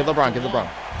LeBron. Get LeBron. Get LeBron.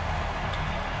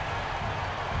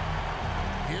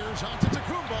 Here's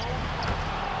Antetokounmpo.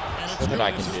 Nothing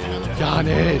I can do.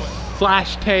 Giannis.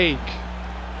 Flash take.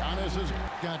 Giannis is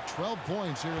got 12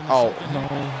 points here in the second. No.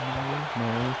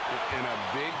 And a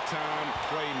big-time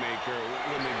playmaker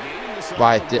when the game is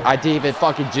Why? I didn't even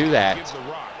fucking do that. Give the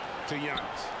rock to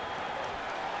Giannis.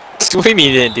 What do you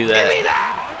mean you didn't do that?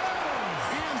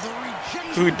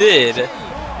 Who did?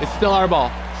 It's still our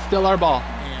ball. Still our ball.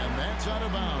 And that's out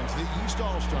of bounds. The East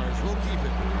All-Stars will keep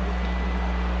it.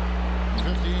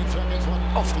 58 seconds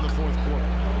left for the fourth quarter.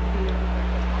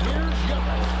 Here's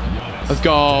Giannis. Let's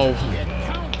go. It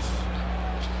counts.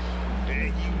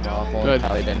 Good.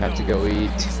 Probably didn't have to go eat.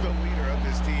 He's the leader of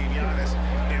this team, Giannis,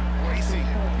 embracing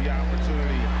the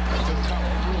opportunity to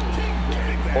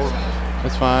come.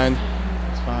 That's fine.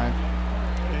 That's fine.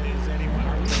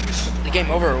 The game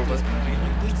over with.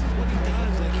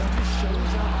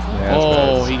 Yeah,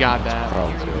 Oh, he got that.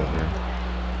 Probably over.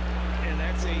 And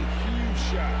that's a huge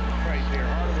shot right there.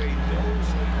 Hardaway knows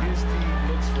his team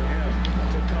looks for him to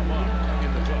come up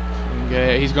in the clutch.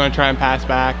 Okay, he's going to try and pass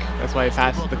back. That's why he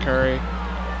passes to Curry.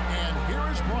 And here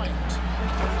is Bryant.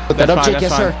 Put that That's up, fine, Jake.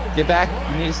 Yes, that's sir. Get back.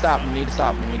 You need to stop. You need to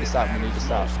stop. You need to stop. You need to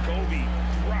stop. Kobe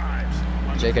drives.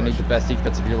 Jake, I need the best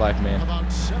defense of your life, man.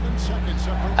 About 7 seconds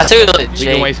separate. I took it. We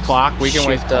can waste clock. We can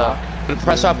waste Shift up. clock.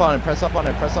 Press up on him. Press up on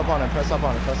him. Press up on him. Press up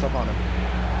on him. Press up on him.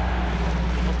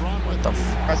 LeBron with the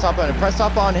Press up on him. Press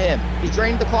up on him. He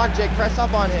drained the clock, Jake. Press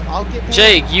up on him. I'll get him.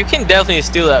 Jake, you can definitely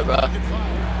steal that, bro. The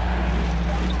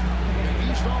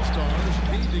East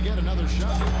All-Stars need to get another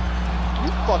shot.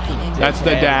 You fucking dickhead. That's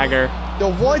the dagger. The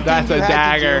one thing That's you a had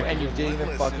dagger. to do, and you didn't even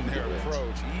Relentless fucking in do their it.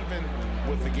 approach, even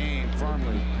with the game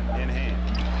firmly in hand.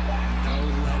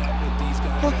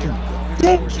 Fucking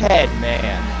dickhead,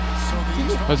 man.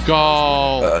 Let's go.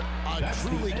 A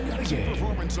truly excellent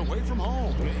performance away from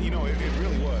home. You know, it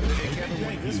really was. And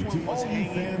Kevin, this one was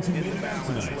hanging in the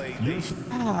balance late.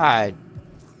 God.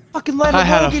 Fucking let I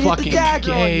had a Logan hit the fucking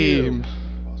dagger on you. game.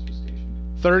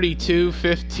 32,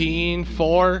 15,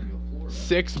 4,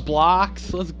 6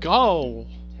 blocks. Let's go.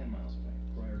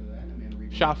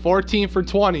 Shot 14 for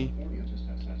 20.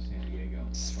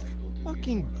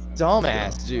 Fucking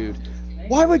dumbass, dude.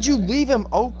 Why would you leave him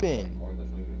open?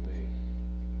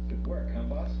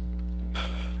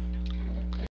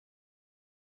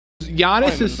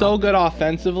 Giannis is so good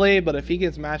offensively, but if he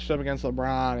gets matched up against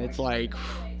LeBron, it's like...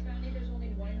 There's only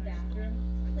one bathroom.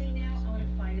 Clean now. I want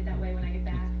to find it that way when I get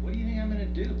back. What do you think I'm gonna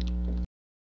do?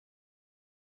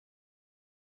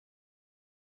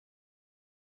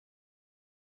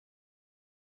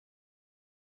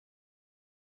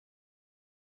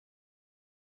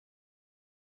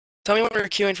 Tell me when we're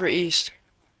queuing for East.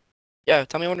 Yeah,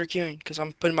 tell me when we're queuing, because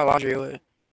I'm putting my laundry away.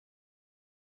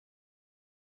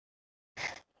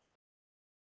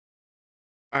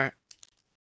 Alright.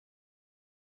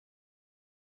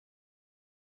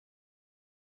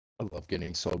 I love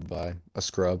getting sold by a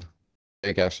scrub.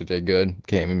 Jake actually did good.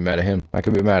 Can't be mad at him. I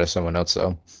could be mad at someone else,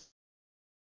 though.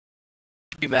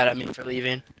 Be mad at me for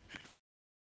leaving.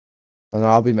 And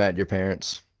I'll be mad at your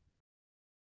parents.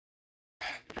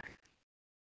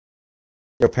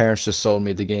 Your parents just sold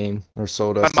me the game. Or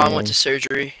sold us My the mom game. went to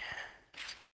surgery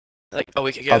like a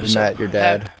week ago. I'll be so mad at your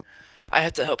dad. I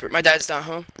have to help her. My dad's not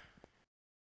home.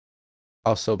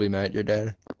 I'll still be mad at your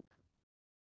dad.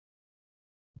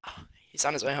 He's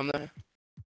on his way home though.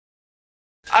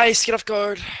 Ice, get off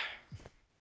guard.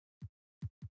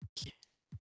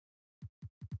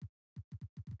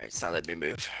 Alright, it's not letting me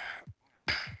move.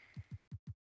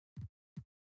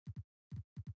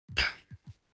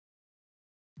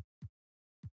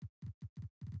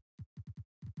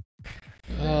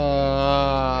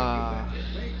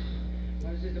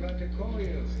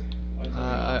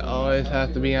 I always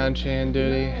have to be on Chan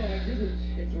duty.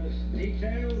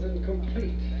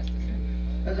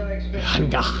 I'm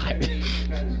not.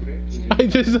 I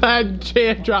just had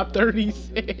Chan drop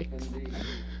 36.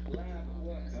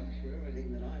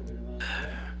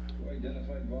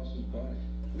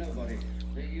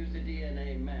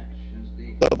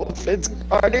 Double Fitz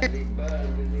Carter.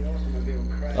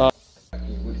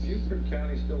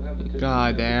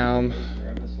 God damn.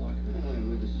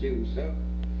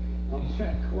 I'll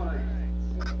check why.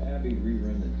 Abby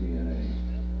rerun the DNA.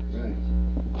 Right.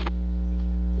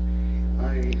 I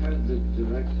heard the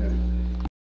director.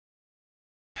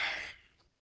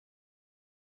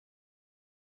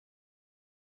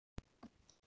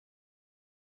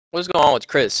 What's going on with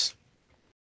Chris?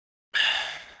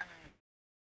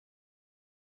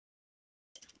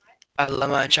 I love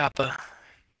my chopper.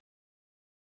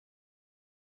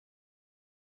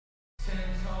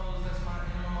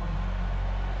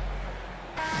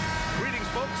 Greetings,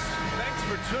 folks. Thanks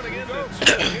for tuning in to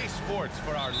 2K Sports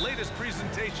for our latest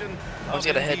presentation I was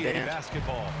of gonna NBA headband.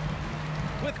 basketball.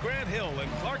 with Grant Hill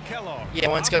and Clark Kellogg. Yeah,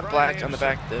 one's got black on the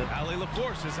back though. Ali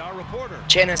LaForce is our reporter.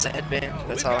 Chan has a headband.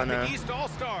 That's all I know. The East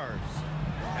All-Stars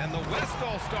and the West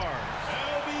All-Stars.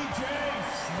 LBJ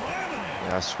slamming it.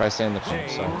 Yeah, I was trying to say in the phone.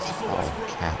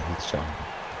 Oh, cat, he's showing.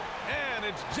 And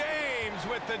it's James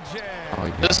with the jam. Oh,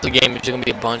 yeah. This is the game. It's gonna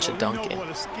be a bunch of You dunking. know what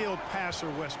a skilled passer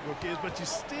Westbrook is, but you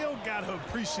still got to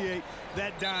appreciate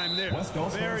that dime there.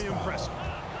 Very impressive.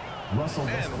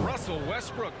 And Russell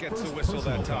Westbrook gets the whistle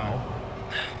that time.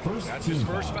 That's his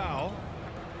first foul.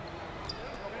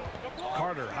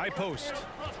 Carter, high post.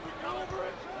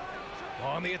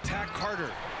 On the attack, Carter.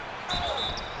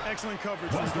 Excellent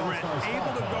coverage from Durant.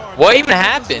 Able to guard. What even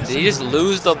happened? Did he just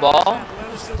lose the ball?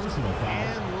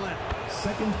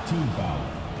 Second team foul.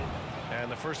 And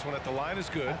the first one at the line is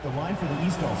good. At the line for the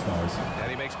East All-Stars.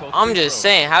 And he makes both I'm free just throws.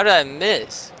 saying, how did I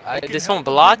miss? I just won't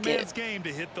block it. Game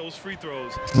to hit those free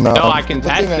throws. No, I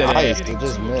contested it. Iced, it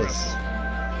just missed. Here's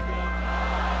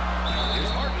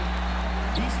Harden.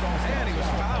 And he was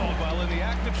fouled while in the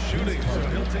act of shooting, so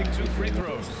he'll take 2 free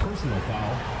throws. Personal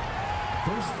foul.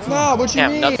 No, what you Yeah,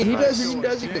 mean? nothing. He doesn't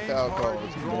get foul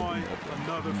calls.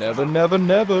 Never, never,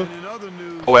 never.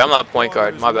 Oh wait, I'm not point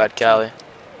guard. My bad, Callie.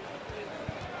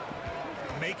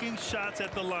 Making shots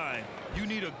at the line. You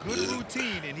need a good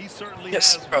routine, and he certainly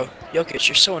Yes, has bro. one. Jokic,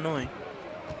 you're so annoying.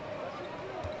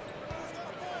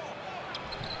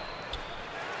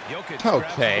 Jokic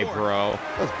Okay, grabs the board. bro.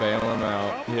 Let's bail him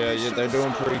out. Yeah, they're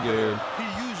doing pretty good. He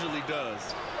usually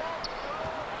does.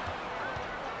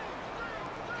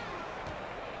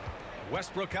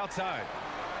 Westbrook outside.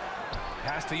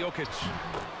 Pass to Jokic.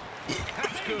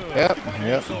 That's good. Yep.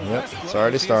 So It's Westbrook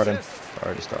already with the starting. assist.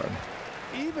 Already starting.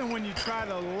 Even when you try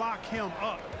to lock him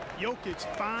up, Jokic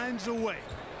finds a way.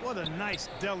 What a nice,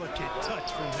 delicate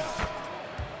touch from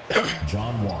him.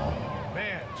 John Wall.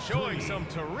 Man, showing some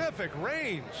terrific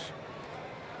range.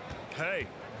 Hey,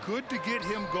 good to get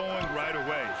him going right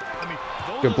away. I mean,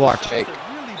 those Good are block, the shots Jake.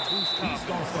 that really boost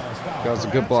confidence. That was a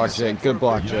good block, Jake. Good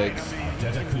block, Jake. He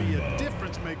can be a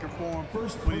difference maker for him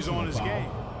when he's on his game.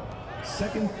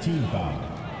 Second team foul.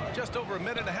 Just over a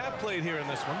minute and a half played here in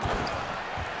this one.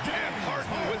 And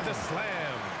Harden with the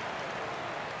slam.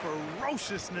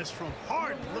 Ferociousness from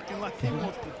Harden, looking like he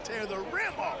wants to tear the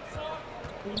rim off.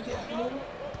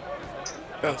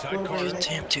 Bro, where's the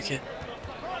damn ticket?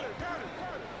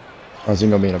 How's he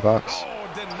gonna be in a box? Oh,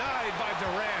 denied by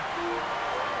Durant.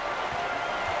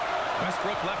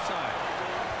 Westbrook left side.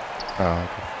 Oh,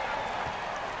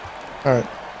 okay. All right.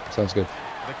 Sounds good.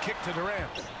 The kick to Durant.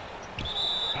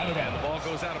 And the ball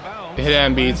goes out of bounds. Hit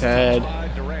Embiid's head. By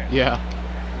Durant. Yeah.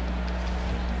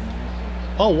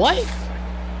 Oh, what?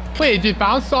 Wait, it just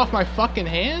bounced off my fucking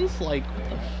hands? Like,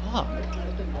 what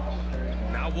the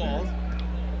fuck? Now Wall.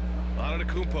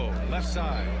 Antetokounmpo, left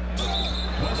side. Ooh,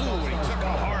 and he took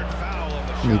a hard foul on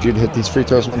the shot. Need you to hit these free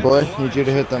throws, my boy. Need you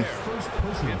to hit them.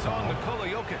 It's on Nikola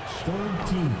Jokic. Third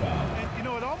team foul. And you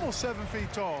know, at almost 7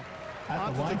 feet tall,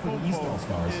 At the line for the East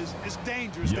All-Stars. is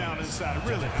dangerous down inside,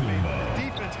 really. I mean, the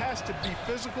defense has to be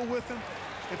physical with him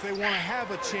if they want to have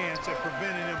a chance at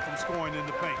preventing him from scoring in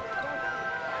the paint.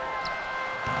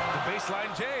 The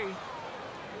baseline J.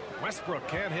 Westbrook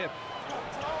can't hit.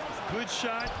 Good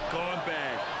shot, gone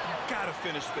bad. You got to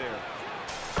finish there.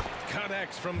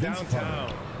 Connects from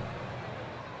downtown.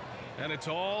 And it's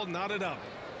all knotted up.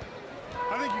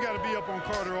 I think you got to be up on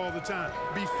Carter all the time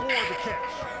before the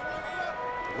catch.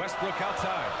 Westbrook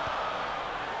outside.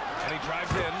 And he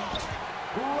drives in.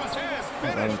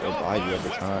 I don't go by you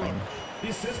every time. The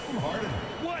assist from Harden.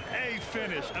 What a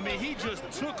finish. I mean, he just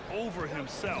took over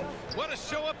himself. What a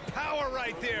show of power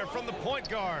right there from the point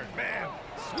guard. Man,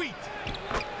 sweet.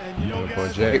 And you know, Yeah, boy,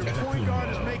 guys, Jake. when the point guard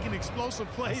is making explosive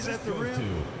plays at the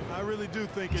rim, I really do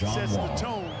think it sets the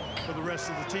tone for the rest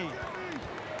of the team.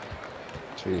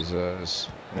 Jesus.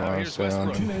 Now here's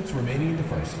Westbrook. 2 minutes remaining in the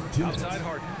first. 2 minutes. Outside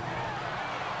Harden.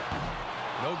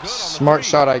 No good on the Smart three.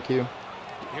 shot IQ.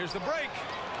 Here's the break.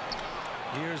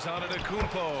 Here's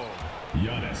Antetokounmpo.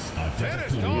 Giannis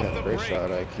Finished Antetokounmpo. off Yeah, the great break. shot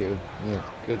IQ. Yeah,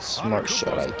 good smart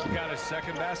shot Antetokounmpo's IQ. got his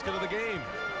second basket of the game.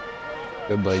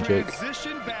 Good play, Jake.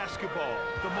 Transition basketball,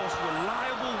 the most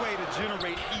reliable way to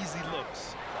generate easy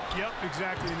looks. Yep,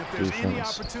 exactly. And if there's any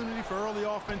Defense. opportunity for early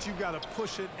offense, you've got to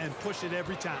push it and push it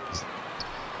every time.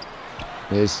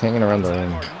 Yeah, he's hanging around the Outside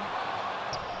rim. Harden.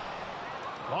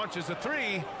 Launches a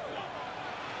three.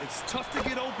 It's tough to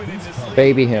get open in this league.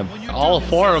 Baby him. When you All do,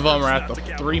 4 of them it's are tough at the to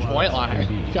capitalize. 3-point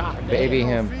line. God Baby damn.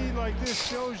 him. A feed like this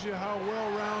shows you how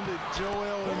well-rounded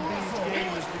Joel Embiid's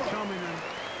game is becoming and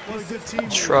what a good team.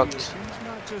 Shrugged. He's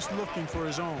not just looking for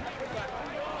his own.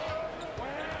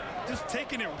 just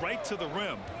taking it right to the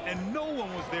rim, and no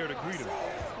one was there to greet him.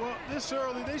 Well, this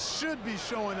early, they should be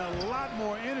showing a lot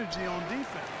more energy on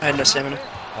defense. I had no stamina.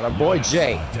 And our boy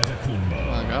Jay. Oh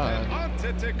my God.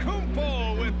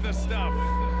 Antetokounmpo with the stuff.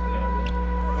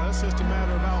 Well, it's just a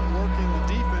matter of outworking the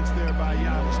defense there by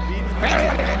Giannis, beating the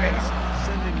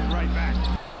sending it right back.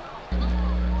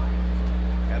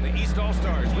 And the East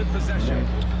All-Stars with possession.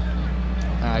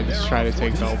 I just try to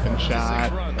take the open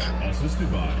shot.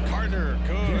 Carter,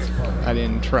 good. I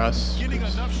didn't trust. Getting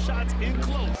enough shots in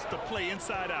close to play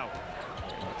inside out.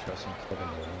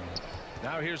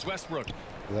 Now here's Westbrook.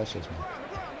 That's just me.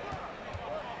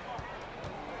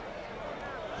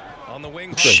 On the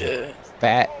wing. Shit.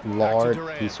 Fat, lard,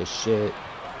 piece of shit.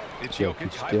 It's Yo,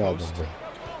 Jokic, high get out post. of the way.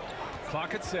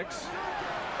 Clock at 6.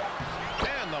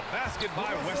 And the basket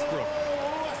by Westbrook.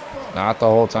 Not the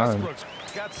whole time.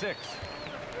 Westbrook's got 6.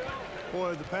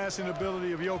 Boy, the passing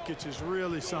ability of Jokic is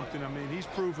really something. I mean, he's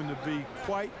proven to be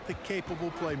quite the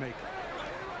capable playmaker.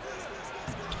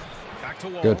 Back to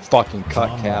Wall. Good fucking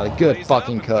cut, Callie. Good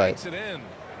fucking cut.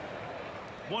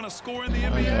 Want to score in the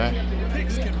NBA?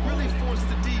 Picks can really force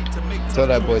the D to make. Tell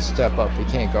that boy step up. He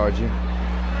can't guard you.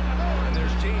 And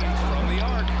there's James from the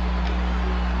arc.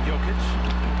 Jokic.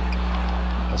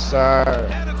 Yes, sir.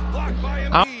 And it's blocked by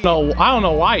Embiid. I don't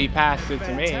know why he passed it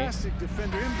to me. Fantastic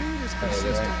defender. Embiid is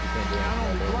consistent. Not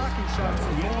only blocking shots,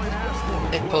 but going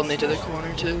after them. It pulled me to the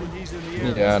corner too.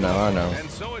 Yeah, I know. And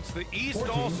so it's the East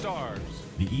All-Stars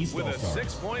with a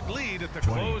 6-point lead at the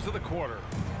close of the quarter.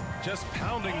 Just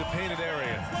pounding the painted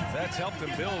area. That's helped them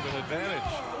build an advantage.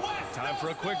 Time for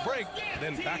a quick break,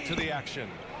 then back to the action.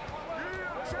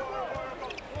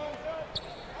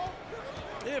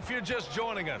 If you're just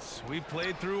joining us, we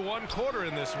played through 1 quarter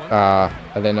in this one. I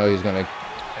didn't know he was gonna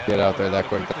get out there that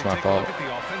quick. That's my fault. Look at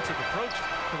the offensive approach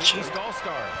for the East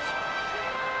All-Stars.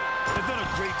 They've done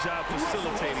a great job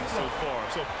facilitating so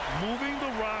far. So moving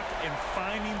the rock and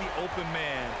finding the open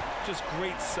man, just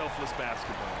great selfless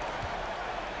basketball.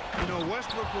 You know,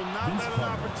 Westbrook will not let an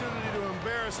opportunity to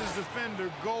embarrass his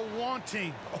defender go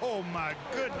wanting. Oh my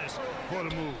goodness, what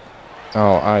a move.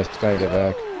 Oh, I gotta get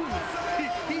back.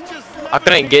 I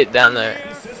couldn't get down there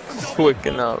quick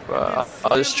enough, bro.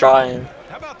 I was trying.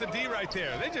 How about the D right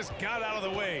there? They just got out of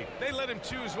the way. They let him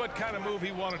choose what kind of move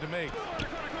he wanted to make.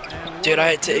 Dude,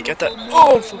 I had to get that.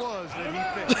 Oh!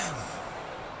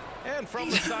 And from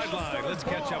the sideline, let's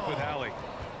catch up with Allie.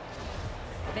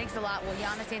 Thanks a lot. Well,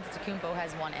 Giannis Antetokounmpo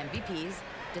has won MVPs,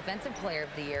 Defensive Player of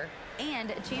the Year,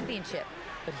 and a championship.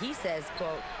 But he says,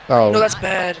 quote, Oh. No, that's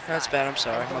bad. That's bad. I'm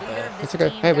sorry. My bad. It's okay.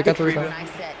 Hey, we got the rebound. I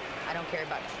said, I don't care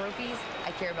about trophies.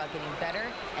 I care about getting better,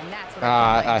 and that's what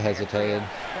I hesitated.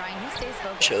 Brian, he stays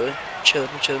focused. Chilling.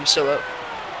 I'm still up.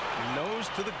 Nose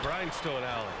to the grindstone,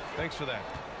 Allen. Thanks for that.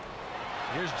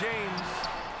 Here's James.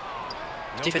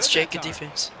 No Defense, good Jake. that Good time.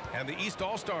 defense. And the East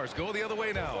All-Stars go the other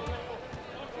way now.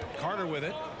 Carter with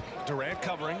it. Durant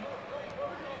covering.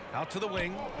 Out to the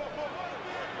wing.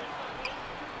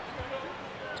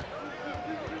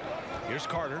 Here's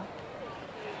Carter.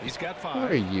 He's got 5.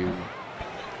 Where are you?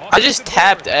 I just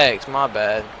tapped X, my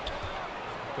bad.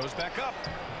 Goes back up.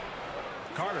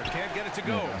 Carter can't get it to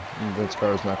go. Vince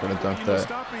Carter's not going to dunk that.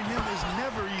 Stopping him is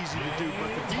never easy to do, but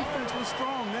the defense was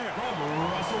strong there.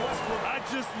 I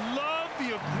just love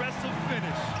the aggressive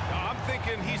finish. I'm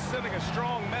thinking he's sending a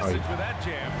strong message with that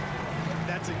jam.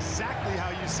 That's exactly how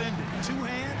you send it. 2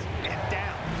 hands and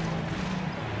down.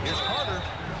 Here's Carter.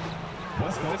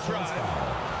 With the drive.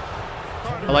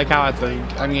 I like how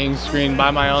I'm getting screened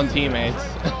by my own teammates.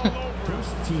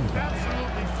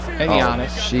 And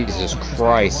Giannis. Jesus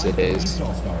Christ, it is.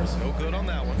 No good on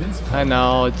that one. I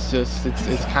know, it's just it's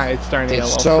starting to get a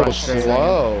It's little so frustrating.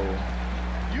 slow.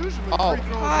 Oh,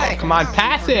 hi. Come on,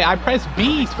 pass it. I pressed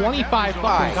B 25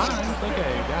 fucking times.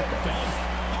 Okay, got that.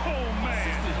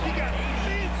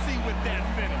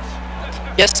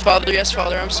 Yes,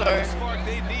 Father. I'm sorry.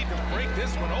 They need to break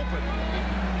this one open.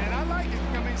 And I like it.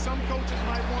 I mean, some coaches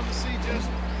might want to see just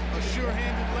a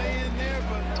sure-handed lay-in there,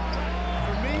 but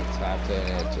for me, Tapped in,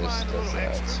 it just does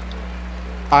that.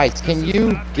 Alright, can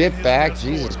you get back?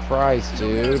 Jesus Christ,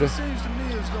 dude. it seems to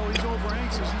me as though he's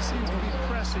over-anxious. He seems to be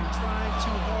pressing, trying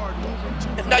too hard, moving too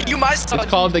hard. Now you my son. It's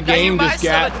called the game just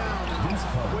got.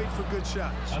 Wait for good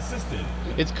shots. Assisted.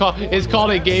 It's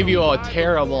called it gave you a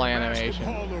terrible animation.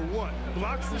 Or what?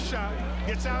 Blocks the shot,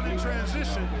 gets out in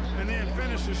transition, and then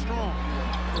finishes strong.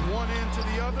 From one end to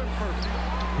the other, perfect.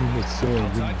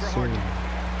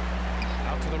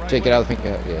 Out to the right. Take it out, think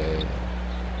yeah.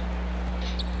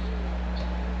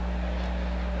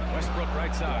 Westbrook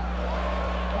right side.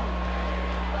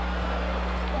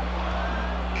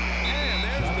 And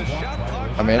there's the shot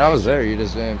clock. I mean, I was there. You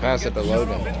just didn't pass it to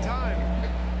Logan.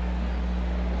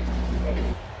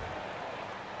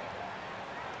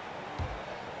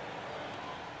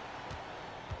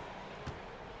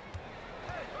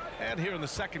 And here in the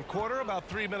second quarter, about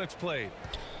 3 minutes played.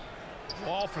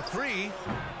 Wall for three.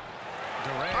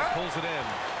 Durant pulls it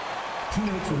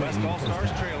in. West All-Stars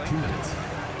trailing.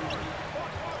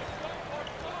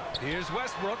 Here's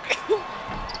Westbrook.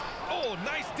 Oh,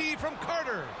 nice D from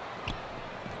Carter.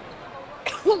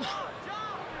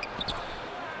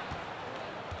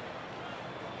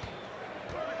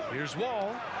 Here's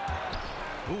Wall.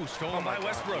 Ooh, stolen by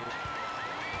Westbrook.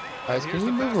 Guys, can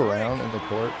you move around in the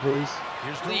court, please?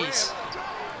 Here's Durant.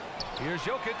 Here's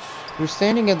Jokic. We're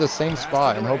standing at the same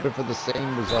spot and hoping for the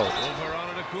same result.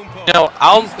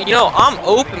 I'm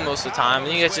open most of the time,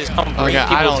 and you guys just come bring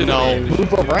people to me.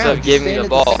 Move around. Instead of giving me the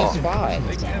ball.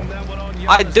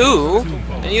 I do,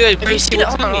 and you guys bring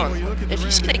people to me. If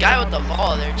you see the guy with the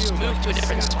ball there, just move to a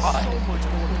different spot.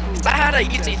 I had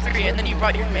an easy three, and then you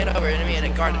brought your man over to me and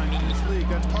it guarded me.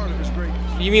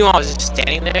 You mean when I was just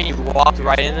standing there, you walked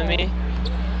right into me?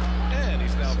 And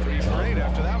he's now 3 for 8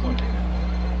 after that one.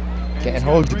 Can't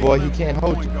hold you, boy. He can't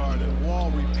hold you. Wall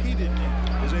repeatedly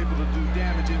is able to do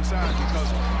damage inside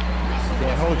because of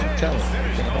Can't hold you. Tell him.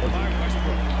 Can't hold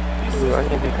you. Ooh, I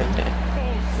can't do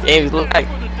that. Games look like.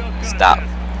 Stop.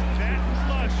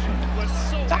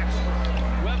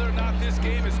 Whether or not this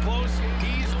game is close,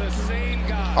 he's the same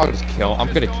guy. I'll just kill.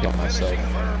 I'm gonna kill myself.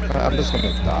 I'm just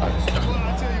gonna die.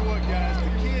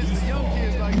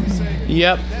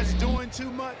 Yep.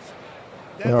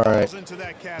 All right.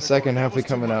 Second half, we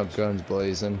coming out guns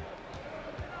blazing.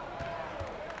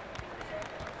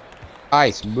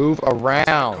 Ice, move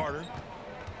around.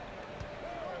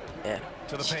 Yeah.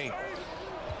 To the paint.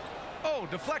 Oh,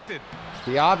 deflected.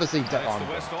 He obviously That's the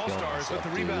West All-Stars with the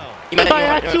rebound.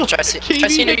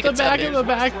 KD hit the back of the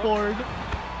backboard.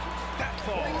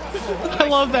 I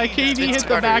love that. KD hit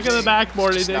the back of the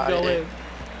backboard and didn't go in.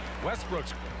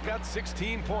 Westbrook's got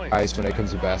 16 points. Ice, when it comes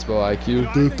to basketball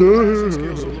IQ.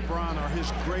 skills of LeBron are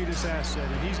his greatest asset,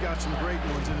 and he's got some great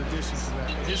ones in addition to that.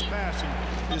 His passing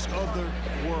is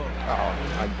otherworldly.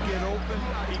 When he get open,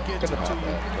 he gets it to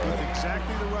you with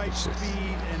exactly the right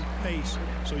speed and pace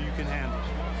so you can handle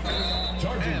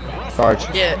it.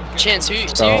 Charge. Yeah, Chance, who you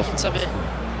Go. can sub it.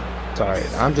 Sorry,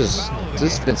 I'm just.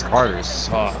 This Vince Carter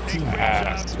sucks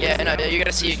ass. Yeah, I know, you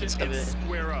gotta see you can sub it.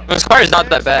 Vince Carter's not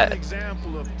that bad.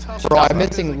 Bro, I'm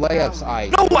missing layups,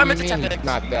 Ice. No, What I do meant you to mean tap it's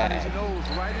not bad.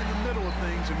 Right in the middle of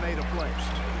things and made a play.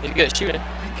 He's good at shooting.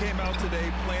 He came out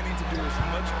today planning to do as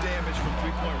much damage from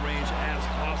three-point range as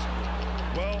possible.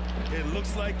 Well, it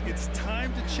looks like it's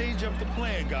time to change up the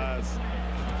plan, guys.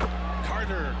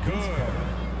 Carter, good.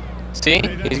 See?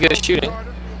 He's good at shooting.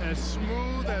 As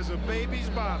smooth as a baby's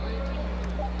bottom.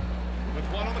 With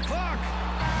 1 on the clock.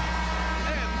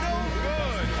 And no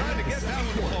good. Trying to get that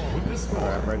one to fall.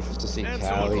 Alright, I'm ready to see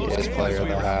Cali as player of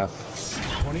the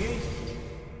half. 28.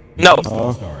 No.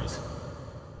 All-Stars.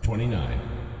 29.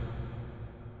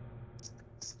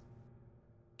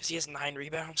 Because he has 9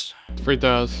 rebounds. Free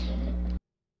throws.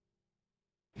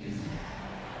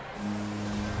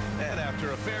 And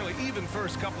after a fairly even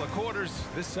first couple of quarters,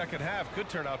 this second half could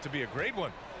turn out to be a great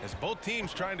one, as both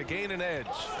teams trying to gain an edge.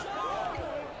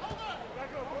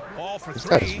 All for This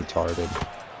three. guy's retarded.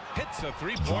 Hits a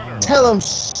three-pointer. Tell him.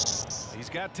 He's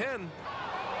got 10.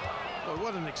 But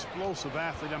what an explosive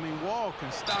athlete. I mean, Wall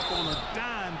can stop on a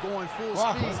dime going full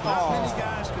Wow. speed. Not many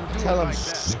guys can do Tell it him. like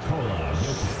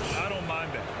that. I don't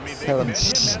mind that. I mean, they Tell him. met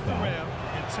him at the rim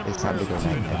and It's time to go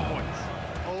temporarily night. points.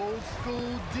 Old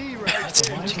school D right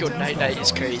To go night-night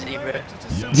is crazy, bro. And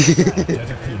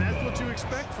that's what you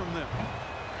expect from them.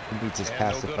 He needs his And no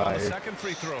good on the pacifier. second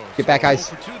free throw. Get back, So Ice.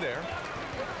 0 for 2 there.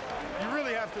 You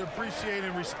really have to appreciate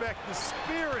and respect the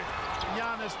spirit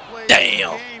Giannis plays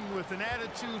Damn. the game with, an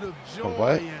attitude of joy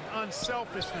what? and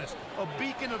unselfishness, a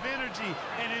beacon of energy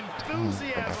and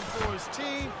enthusiasm for his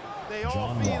team. They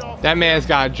all feed off That man's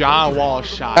got John Wall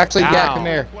shot. Actually, yeah, down. come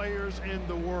here. players in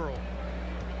the world.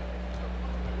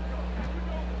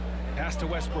 Pass to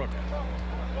Westbrook.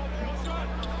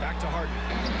 Back to Harden.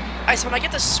 Ice, when I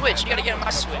get the switch, you gotta get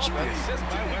my switch, bro. Assist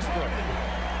by Westbrook.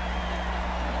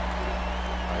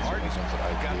 Harden's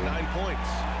got 9 points.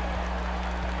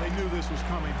 They knew this was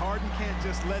coming. Harden can't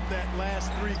just let that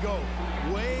last 3 go.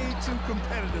 Way too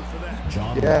competitive for that.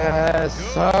 Yes,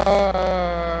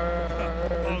 sir.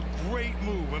 A great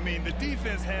move. I mean, the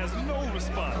defense has no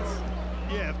response.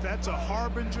 Yeah, if that's a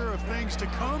harbinger of things to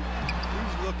come,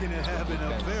 he's looking at having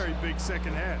a very big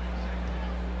second half.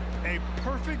 A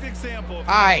perfect example of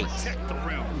how to Ice. protect the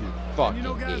rim. Fucking You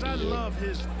know, guys, I idiot. love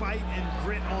his fight and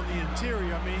grit on the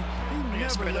interior. I mean, he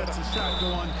never lets a shot go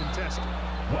uncontested.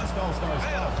 West All-Stars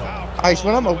foul call. Ice,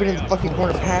 when I'm opening the fucking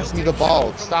corner, pass me the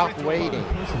ball. Stop waiting.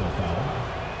 Man,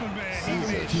 he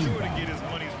made sure to get his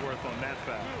money's worth on that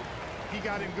foul. He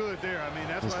got him good there. I mean,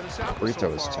 that's why the shot Free was throw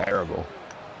so is far. terrible.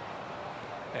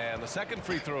 And the second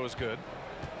free throw is good.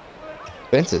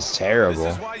 Vince is terrible.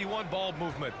 This is why you want ball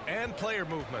movement and player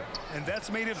movement. And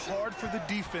that's made it hard for the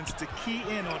defense to key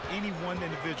in on any one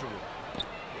individual.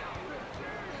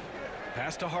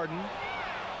 Pass to Harden.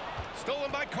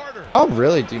 Stolen by Carter. I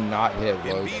really do not hit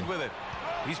Logan. Embiid with it.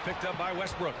 He's picked up by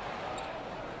Westbrook.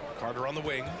 Carter on the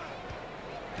wing.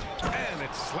 And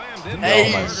it's slammed in. Oh,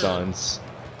 my sons.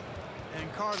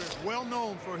 And Carter, well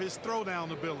known for his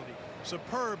throwdown ability.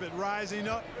 Superb at rising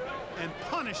up and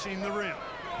punishing the rim.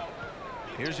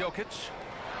 Here's Jokic.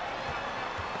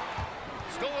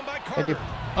 Stolen by Carter.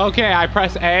 Okay, I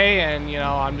press A, and you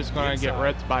know I'm just gonna get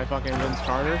ripped by fucking Vince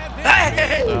Carter.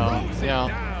 So, you know.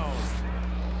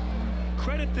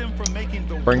 Credit them for making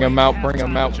the Bring him out, bring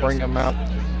him out, bring him out.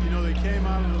 You know, they came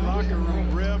out of the locker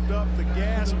room, revved up the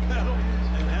gas pedal,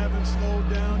 and haven't slowed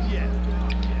down yet.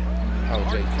 Oh,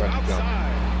 Jake, fresh jump.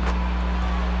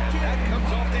 And that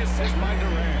comes off the assist by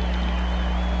Durant.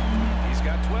 He's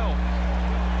got 12.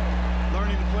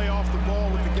 Learning to play off the ball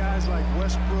with the guys like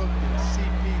Westbrook and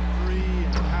CP3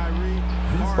 and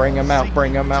Kyrie. Bring him out,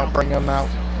 bring him out, bring him out.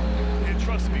 And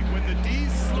trust me, when the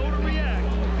D's slow to react,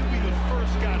 you'll be the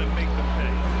first guy to make them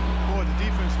pay. Boy, the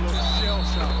defense looks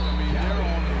shell-shocked. I mean, they're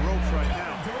on the ropes right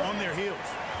now, on their heels.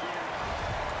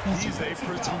 He's a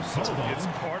producer. It's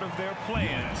part of their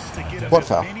plan to get him What as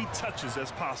foul? many touches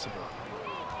as possible.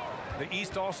 The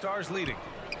East All-Stars leading.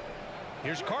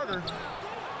 Here's Carter.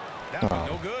 That was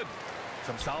no good.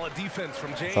 Some solid defense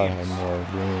from James. Thought I had more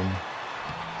room.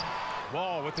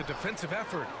 Wall with the defensive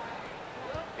effort.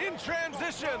 In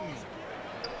transition.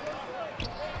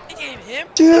 He gave him.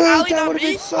 Dude, alley, that not would've me.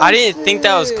 been so I didn't think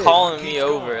that was sick. calling me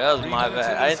over. That was my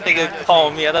bad. I didn't think it was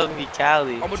calling me. I thought it would be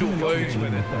Cali. I'm gonna do words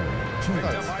with it. Picked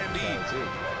up by Embiid.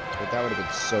 But that would have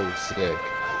been so sick.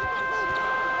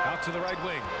 Out to the right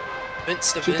wing.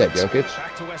 Vince to Shoot that, Vince. Jokic.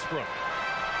 Back to Westbrook.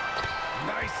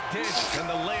 Nice dish, and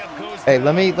the layup goes. Hey, down.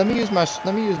 let me use my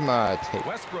tape.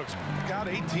 Westbrook's got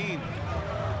 18.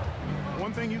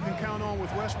 One thing you can count on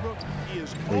with Westbrook, he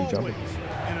is Are you always jumping?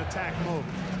 in attack mode.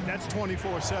 That's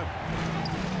 24/7.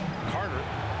 Carter.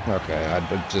 Okay,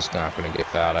 I'm just not gonna get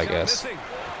fouled, I guess. Missing.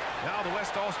 Now the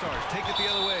West All-Stars take it the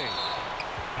other way.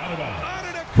 Out of bounds.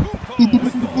 Antetokounmpo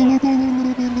with the block.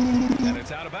 And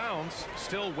it's out of bounds.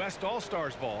 Still West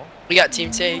All-Stars ball. We got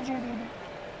team take.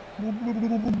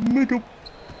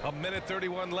 A minute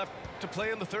 31 left to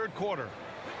play in the third quarter.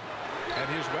 And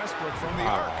here's Westbrook from the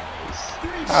arc.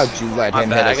 How'd you let My him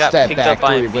bad, I hit a got step picked back up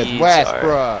by three with Embiid,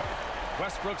 Westbrook?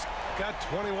 Westbrook's got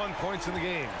 21 points in the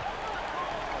game.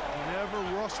 Whenever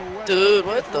Russell Westbrook Dude,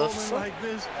 what gets the rolling fuck? like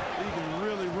this, he can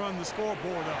really run the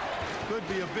scoreboard up. Could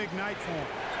be a big night for him.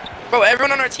 Bro,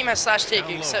 everyone on our team has slash take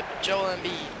except Joel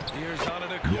Embiid. Here's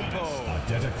Antetokounmpo.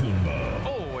 Antetokounmpo.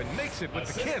 Oh, and makes it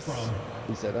with the kiss.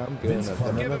 He said, I'm good.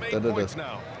 Give him 8 points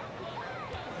now.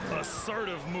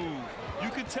 Assertive move. You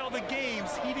can tell the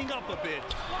game's heating up a bit.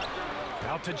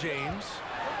 Out to James.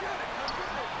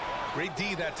 Great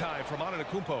D that time from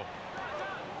Antetokounmpo.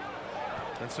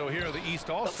 And so here are the East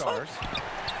All-Stars.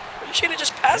 You should have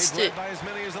just passed They've it. led by as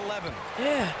many as 11.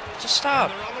 Yeah, just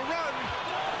stop. And they're on the run.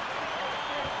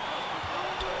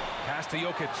 Pass to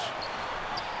Jokic.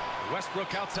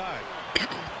 Westbrook outside.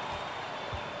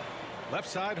 Left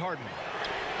side, Harden.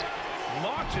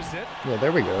 Launches it. Yeah,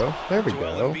 there we go. There we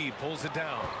Joel go. Embiid pulls it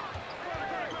down.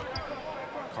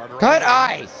 Carter Cut on the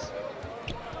line. ice!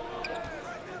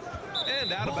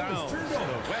 And out of bounds. The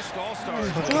West All-Stars.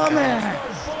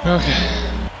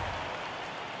 Okay.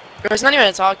 Bro, it's not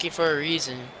even talking for a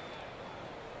reason.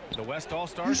 The West Use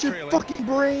All-Stars your trailing. fucking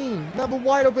brain! You have a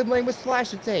wide open lane with slash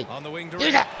to take. On the wing, Use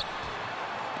Durant. that!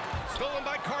 Stolen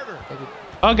by Carter.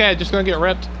 Okay, just gonna get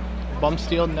ripped, bump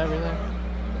stealed and everything.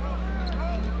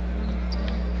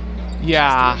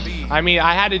 Yeah, I mean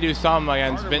I had to do something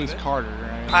against Vince Carter.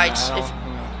 I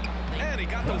mean, And he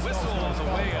got the whistle on the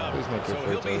way up. Please make your So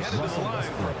he'll be free headed to the line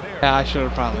for a pair. yeah, I should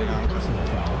have probably gone.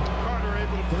 Carter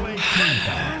able to play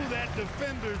through that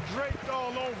defender, draped all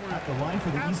over him. At the line for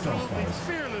the East Absolutely All-Stars.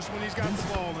 fearless when he's got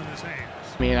the ball in his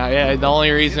hands. I mean, yeah, the only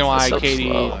reason why so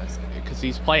KD, slow. because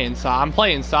he's playing, I'm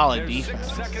playing solid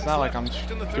defense. It's not like I'm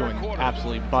doing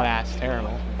absolutely butt-ass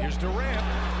terrible. Here's Durant.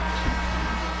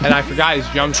 And I forgot his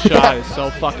jump shot is so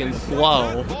fucking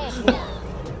slow.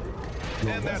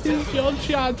 And that's His jump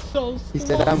shot's so slow. He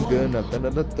said, I'm good.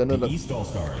 The East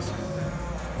All-Stars.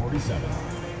 47.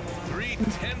 3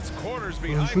 tense quarters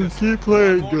behind us. Keep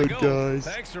playing One more to good, go. guys.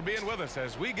 Thanks for being with us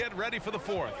as we get ready for the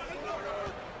fourth.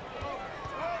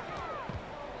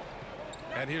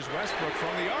 And here's Westbrook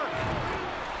from the arc.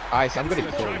 Ice, I'm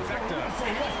gonna kill you.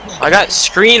 I got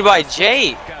screened by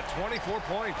Jay. Got 24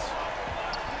 points.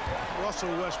 Russell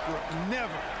Westbrook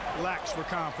never lacks for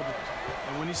confidence.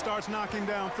 And when he starts knocking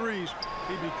down threes,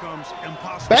 he becomes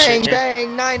impossible. Bang,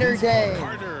 bang, Niner game.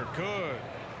 Carter, good.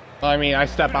 I mean, I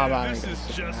step out on This is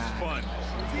just fun.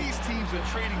 These teams are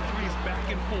trading threes back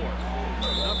and forth.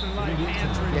 Nothing like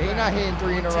answering. Yeah, you're not hitting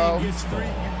 3 in a row. Gets 3,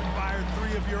 you fired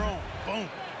 3 of your own. Boom.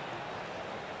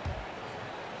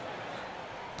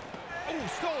 Oh,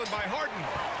 stolen by Harden.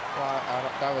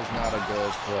 That was not a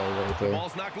good play right The there.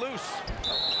 ball's knocked loose.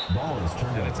 Ball is turned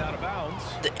And over. it's out of bounds.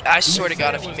 I swear to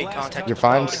God, if you make contact, You're with the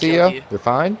fine, ball, I'll kill Sia? you. You're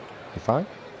fine? You're fine?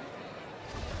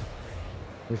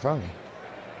 You're fine.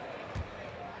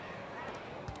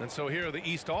 And so here are the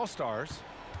East All-Stars.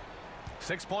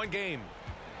 6-point game.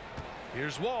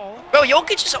 Here's Wall. Bro,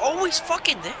 Jokic is always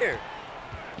fucking there.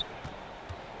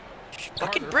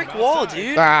 Fucking brick wall,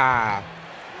 dude. Ah!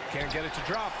 Can't get it to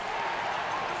drop.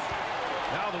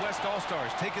 Now the West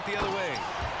All-Stars take it the other way.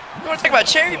 You wanna talk about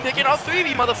cherry picking? All 3 of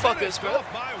you motherfuckers, bro. Boy,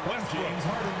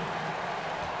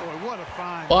 what a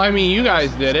fine. Well, I mean, you guys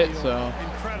did it, so.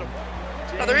 Incredible.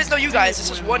 No, there is no you guys. It's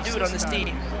just one dude on this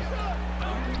team.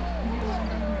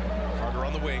 Carter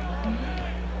on the wing.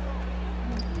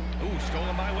 Ooh,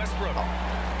 stolen by Westbrook.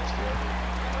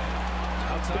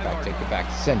 Outside Get back, Harden. take it back.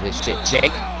 Send his shit,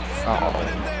 Jake. Oh.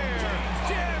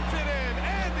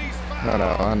 I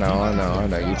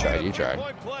know. You tried.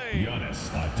 Giannis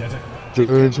Antetokounmpo.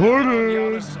 James Harden.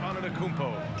 Giannis Antetokounmpo.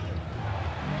 All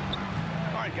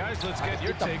right, guys, let's get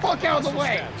your take. fuck out of the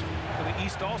way. For the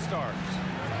East All-Stars.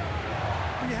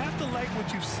 You have to like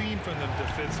what you've seen from them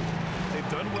defensively. They've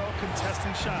done well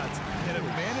contesting shots and have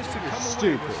managed to come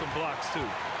away with some blocks too.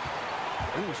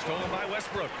 Ooh, stolen by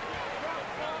Westbrook.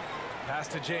 Pass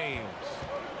to James.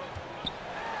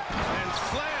 And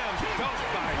slam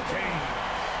dunked by James.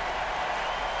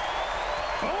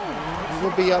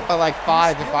 We'll be up by like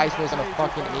 5 if Ice wasn't a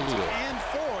fucking idiot. And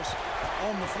force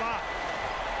on the fly.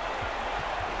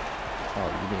 Oh,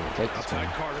 you didn't even take this Outside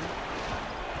one. Carter.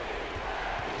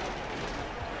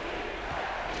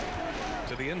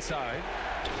 To the inside.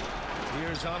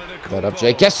 Here's Antetokounmpo. Let up,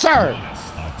 Jake. Yes, sir!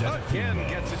 Again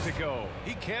gets it to go.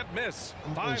 He can't miss.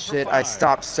 5 Shit, for 5. I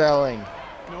stopped selling.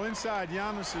 You know, inside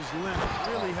Giannis's limit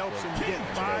really helps him get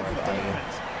by the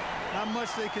defense. Not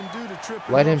much they can do to trip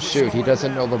him Let him up or shoot. slow He him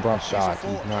doesn't down. know LeBron's He's a shot.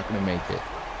 force. He's not going to make it.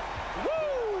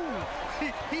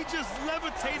 Woo! He just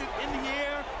levitated in the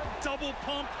air, double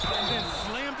pumped, and then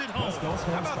slammed it home.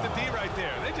 How about the D right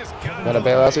there? They just got Got a it.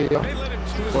 bailout, Sia? They let him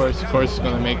choose. Of course, it's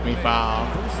gonna make me foul.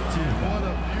 What a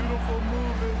beautiful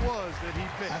move it was that he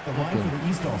picked. At the line for the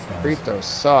East All-Stars. Free throw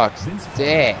sucks.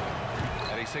 Dick.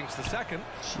 And he sinks the second.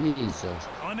 Jesus.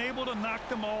 Unable to knock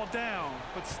them all down,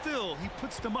 but still, he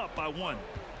puts them up by 1.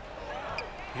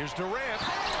 Here's Durant. And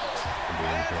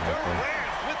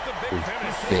Durant with the big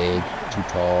finish. Big, too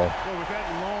tall. Well, with that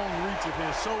long reach of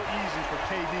his, so easy for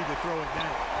KD to throw it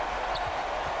down.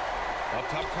 Up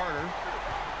top, Carter.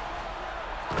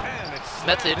 And it's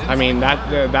Method. I mean,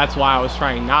 that's why I was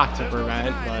trying not to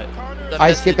prevent, but. The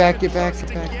Ice, method. get back. Get it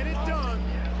done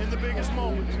in the biggest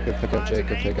moments. Good pickup, Jake.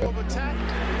 Good pickup. Angle of attack,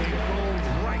 he goes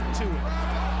right to it.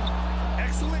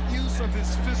 Excellent use of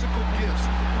his physical gifts.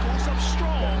 Goes up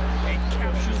strong and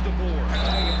captures the board.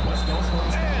 West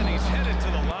All-Stars. And he's headed to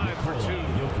the line for 2.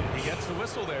 He gets the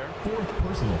whistle there. 4th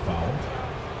personal foul.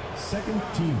 2nd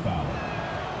team foul.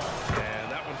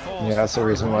 And that one falls. Yeah, that's the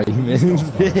reason why you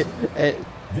missed it.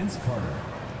 Vince Carter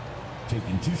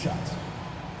taking 2 shots.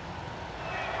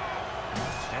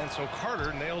 And so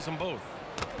Carter nails them both.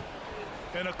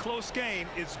 In a close game,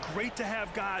 it's great to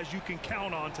have guys you can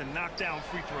count on to knock down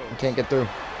free throws. Can't get through.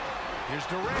 Here's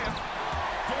Durant.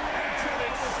 And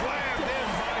it's slammed in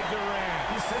by Durant.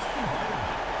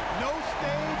 No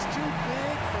stage too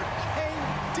big for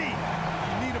KD.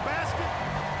 You need a basket,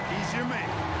 he's your man.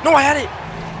 No, I had it.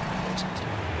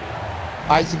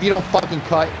 Ice, if you don't fucking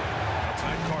cut.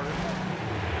 Outside Carter.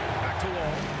 Back to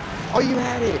Wall. Oh, you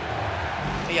had it.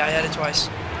 Yeah, I had it twice.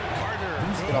 It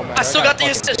don't matter. I still got the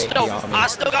fucking assist. KD No, on me. I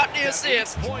still got the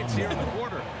assist. Points here in the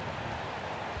quarter.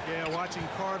 Yeah, watching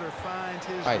Carter find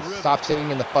his Alright, rhythm. stop sitting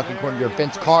in the fucking corner. You're Very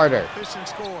Vince impressive, Carter. Efficient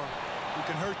scorer who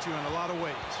can hurt you in a lot of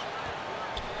ways.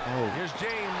 Oh, Here's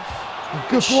James.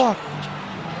 good block.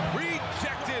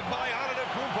 Rejected by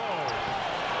Antetokounmpo.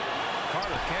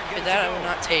 Carter can't get it That I to will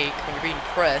go. not take when you're being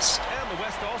pressed. And the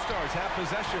West All-Stars have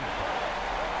possession.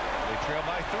 They trail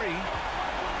by 3.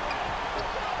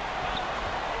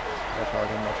 Much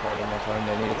harder.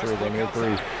 They need a 3. They need a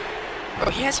 3. Bro,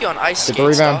 he has you on ice Get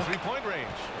the skate rebound. stuff. 3-point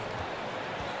range.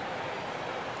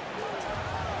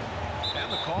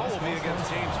 And the call will be against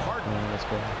James Harden. Let's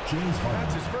go. James Harden.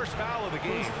 That's his first foul of the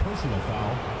game. First personal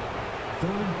foul.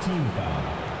 Third team foul.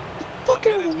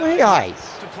 Fucking way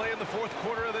ice. To play in the fourth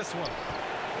quarter of this one.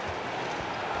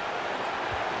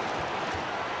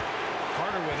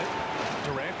 Carter with it.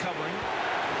 Durant covering.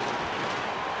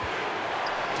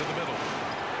 To the middle.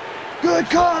 Good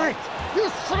cut.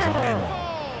 Yes, sir.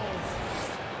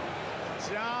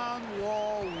 John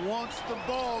Wall wants the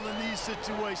ball in these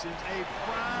situations. A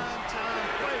prime-time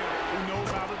player who knows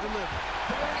how to deliver.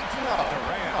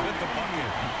 Durant with the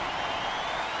bucket.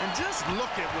 And just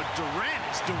look at what Durant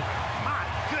is doing. My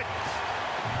goodness.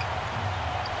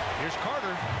 Here's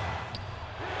Carter.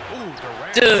 Ooh,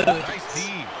 Durant. Dude. Nice D.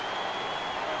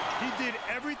 He did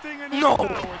everything in his No. power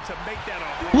to make that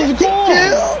off. Let's go. You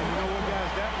know what,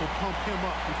 guys? That will pump him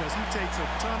up because he takes a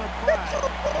ton of pride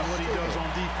in what he does on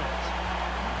defense.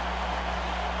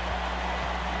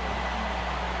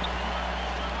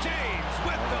 James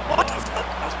with the What the fuck?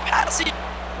 I was passing.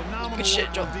 Phenomenal Good shit,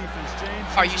 work Joe. on defense, James.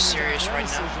 Are you Using his serious right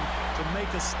now? athleticism to make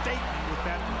a statement with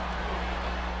that one.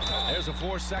 There's a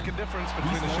 4-second difference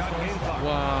between the shot and game clock.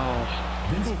 Wow.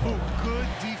 Good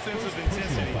defensive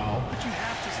intensity, but you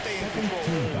have to stay in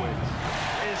control always,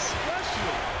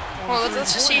 especially on Well,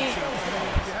 let's just see. You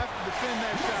have to defend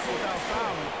that shot without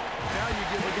fouling. Now you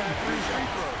give a guy 3 free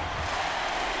throws.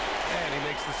 And he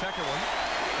makes the second one.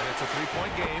 And it's a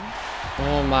 3-point game.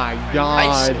 Oh my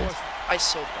God. I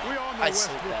sold We all know that. I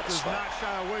sold Westbrook that does spot. not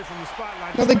shy away from the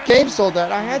spotlight. No, the game especially sold that.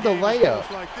 I when had the the game is layup.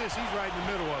 close like this. He's right in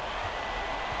the middle of it.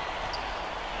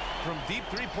 From deep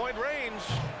 3-point range.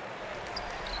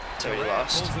 So we Durant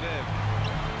lost. pulls it in.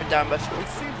 We're down by 4. It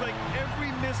seems like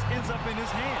every miss ends up in his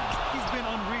hands. He's been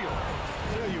unreal.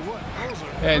 Tell you what, those are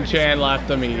And pretty Chan simple. left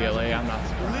immediately. I'm not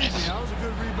Believe me, surprised. that was a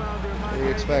good rebound there, Mike. What do you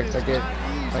expect? It's I get, not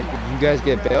easy. like, you guys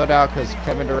get bailed out because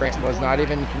Kevin Durant was not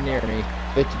even near me.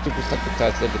 52%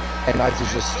 contested, and Ice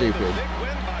is just stupid.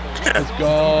 Let's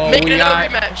go. Make We it another got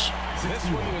rematch.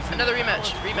 Another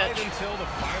rematch. Right until the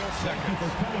final second.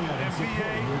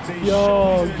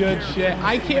 yo, good shit.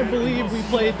 I can't believe we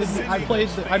played the.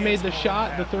 I made the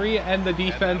shot, the 3, and the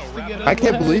defense to get us. I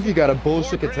can't ahead. believe you got a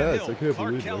bullshit contest. I can't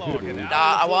believe it. I can't believe it.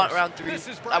 Nah, I want round 3.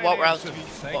 I want round 3. I want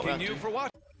Thanking round you 3. for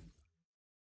watching.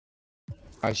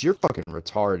 Ice, you're fucking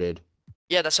retarded.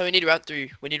 Yeah, that's how we need round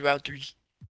 3. We need round 3.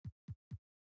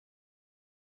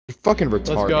 You're fucking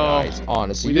retarded, go. Ice.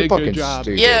 Honestly, We you're did a good fucking job.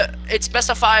 stupid. Yeah, it's best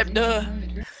of 5. Duh.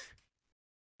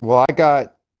 Well, I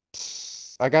got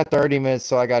 30 minutes,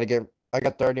 so I got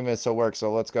 30 minutes to work.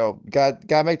 So let's go. You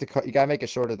gotta make it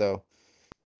shorter though.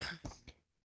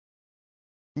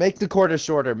 Make the quarter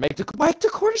shorter. Make the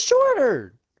quarter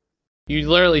shorter. You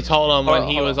literally told him when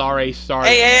Hold he on. was already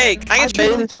starting. Hey, can I get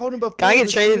literally traded? told him before Can I get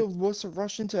the traded? field was to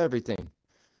rush into everything.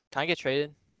 Can I get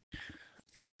traded?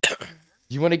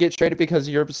 You want to get traded because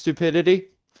of your stupidity?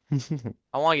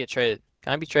 I want to get traded.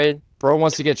 Can I be traded? Bro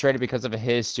wants to get traded because of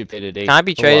his stupidity. Can I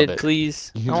be Love traded, it.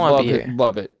 please? You I want to love be it. here.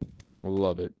 Love it.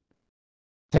 Love it.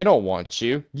 They don't want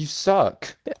you. You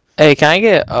suck. Hey, can I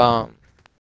get Can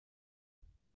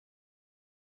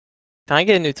I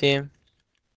get a new team?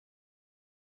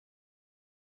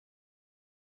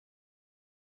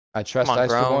 I trust Come on, Ice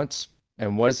for Grom. once.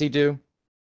 And what does he do?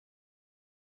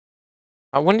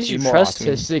 When did you He's more trust me?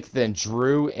 autistic than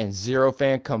Drew and Zero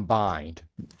Fan combined.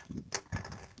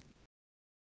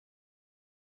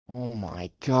 Oh my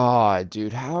god,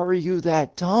 dude. How are you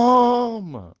that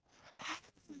dumb?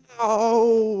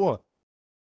 Oh.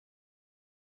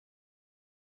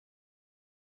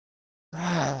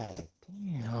 God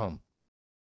damn.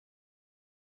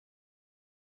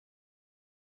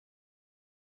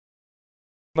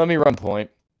 Let me run point.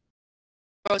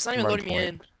 Bro, it's not even Run loading me point.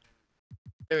 in.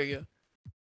 There we go.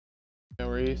 No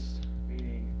worries.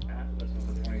 Meeting Atlas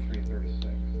over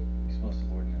 2336.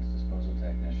 Explosive ordnance disposal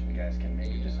technician. You guys can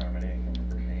make a disarm anything from a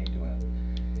grenade to a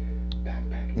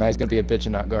backpack. Now he's gonna be a bitch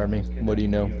and not guard me. What do you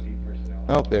know?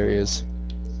 Oh, there he is.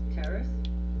 Terrace?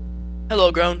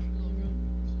 Hello, Grown.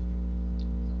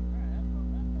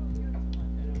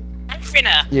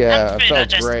 Yeah, I'm I finna felt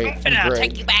just, great. I'm finna I'm great.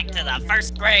 take you back to the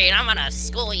first grade. I'm gonna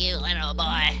school you, little boy.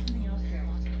 A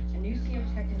new CO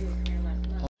checked into his command last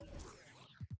month.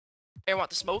 Air want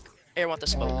the smoke? Air want the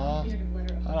smoke. I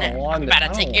Yeah, don't want I'm it. about I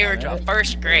to don't take you want to it.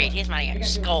 first grade. He's gonna get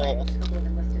scolded.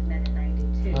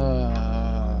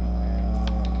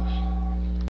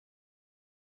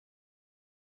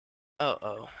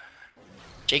 Uh-oh.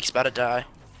 Jake's about to die.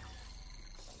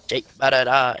 Jake about to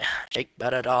die. Jake about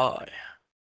to die.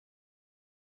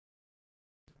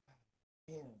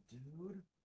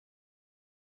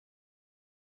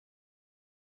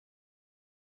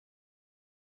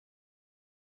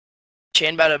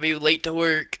 Chan about to be late to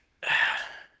work.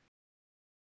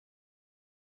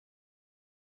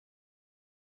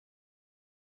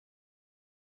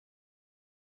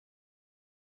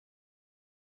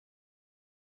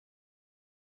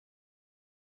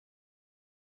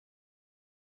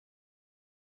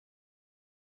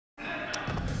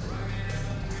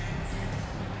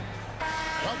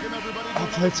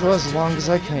 play till as long as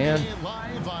I can.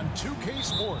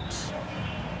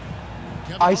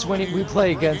 Ice winning, we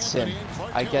play against him.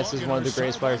 I guess is one of the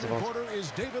greatest players of all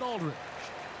time.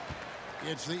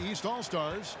 It's the East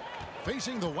All-Stars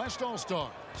facing the West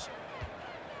All-Stars.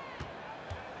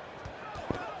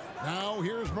 Now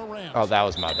here's Morant. Oh, that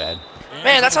was my bad.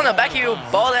 Man, that's on the back of your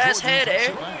bald ass head,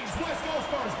 eh?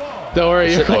 Don't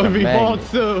worry, you're going to be magnet. bald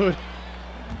soon.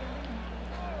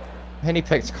 And he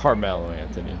picked Carmelo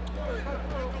Anthony.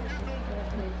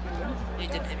 He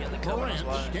didn't hit me on the cover.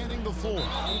 Scanning the floor.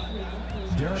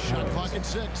 Derek Shot Rose. clock at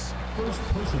 6. First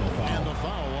personal foul. And a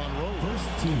foul on Rose.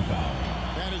 First team foul.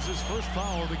 That is his first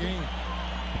foul of the game.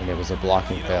 And it was a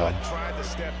blocking foul. Tried to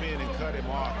step in and cut him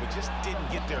off, but just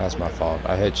didn't get there. That's my fault.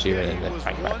 I hit you and then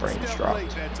my brain just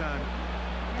dropped.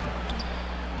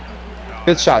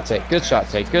 Good shot take, good shot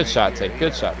take, good shot take,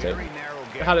 good shot take.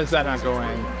 How does that not go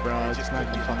in, bro? It's not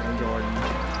fucking Jordan.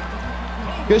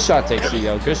 Good shot take,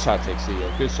 CEO. Good shot take,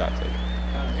 CEO. Good shot take.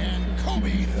 And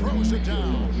Kobe throws it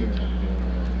down.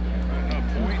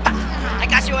 I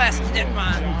got your ass. Never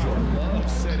mind. Love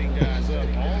setting guys up,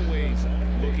 always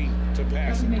looking to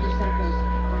pass. A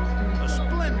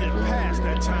splendid pass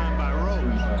that time by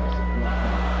Rose.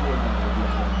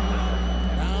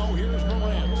 Now here's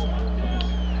Morant.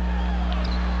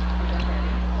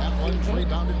 That one's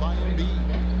rebounded by Embiid.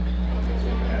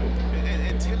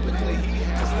 And typically he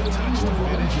has the touch to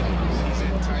finish. He's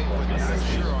in tight, but not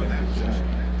sure on that position.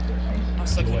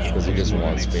 Because he just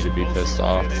wants me to be pissed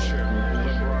off.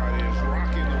 LeBron is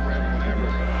rocking the rim whenever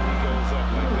he goes up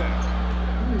like that.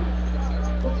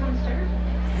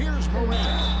 Here's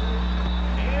Morant.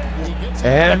 He gets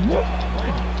And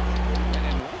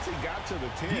once he got to the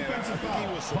 10, I think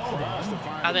he was surprised to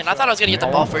find I thought I was gonna get the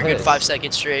ball for a good 5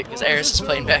 seconds straight because Aris is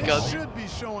playing back up.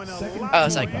 I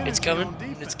was like, it's coming,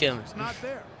 it's coming.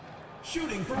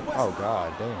 Shooting for West. oh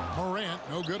god, damn. Morant,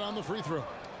 no good on the free throw.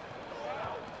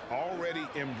 already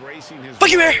embracing his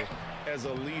Fuck you, role Eric. as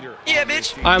a leader. Yeah,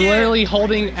 bitch. I'm literally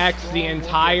holding X the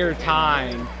entire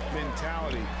time.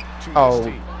 Mentality to Oh, this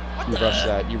team. you rushed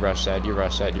that, you rushed that, you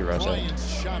rushed that, you rushed that.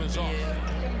 Bryant's shot is off.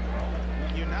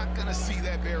 You're not going to see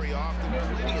that very often.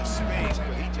 Plenty of space,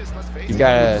 but he just, let's face You it,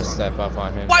 gotta step up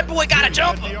on him. White boy got a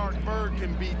jump. The arc bird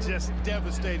can be just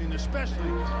devastating, especially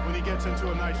when he gets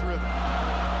into a nice rhythm.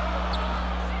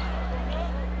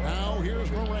 Now here's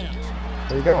Morant.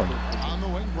 Where you going? On the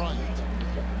wing, Bryant.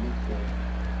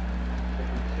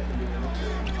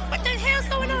 What the hell's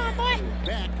going on, boy?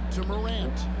 Back to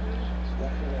Morant.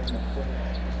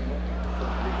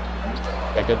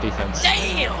 Yeah, good defense.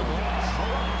 Damn!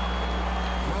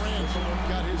 Morant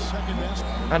got his second best.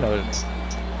 I know it's. I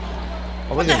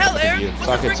What wasn't the hell, talking to Eric? you. What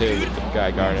Talking the to frick, the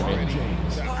guy guarding me.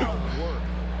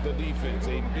 the defense,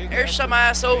 a big Eric shot my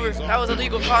ass over. That was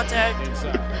illegal contact.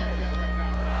 inside. And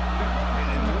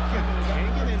look at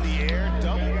hanging in the air,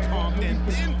 double pump, and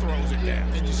then throws it down.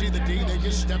 And you see the D, they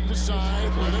just stepped aside,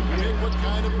 let him pick what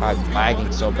kind of I'm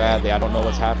lagging so badly. I don't know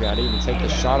what's happening. I didn't even take the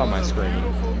shot on my screen.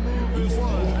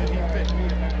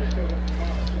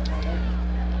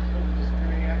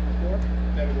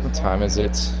 What time is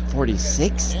it?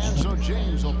 46? And so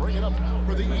James will bring it up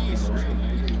for the East.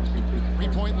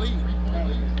 3-point lead.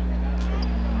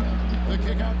 The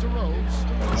kick out to Rose.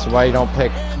 That's why you don't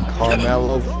pick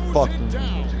Carmelo fucking.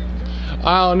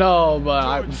 I don't know, but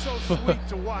I. Jordan's so sweet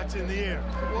to watch in the air.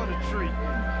 What a treat.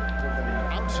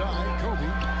 Outside, Kobe.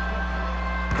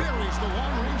 Buries the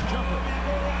long-range jumper.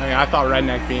 I mean, I thought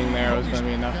Redneck being there was going to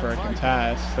be enough for a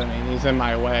contest. I mean, he's in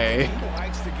my way. He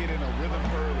likes to get in a rhythm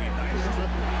early. Nice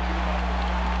triple.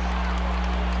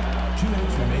 2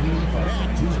 minutes remaining in the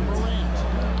Back first. to Morant.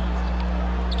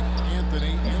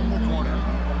 Anthony in the corner.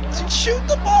 Shoot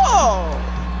the ball.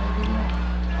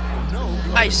 No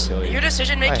good. Ice, kill you. your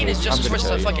decision making is just I'm as gonna worse as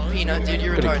kill a you. fucking peanut, dude.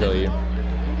 You're I'm gonna kill retarded. you.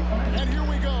 And here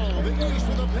we go. The East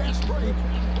with a fast break.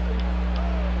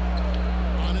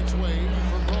 On its way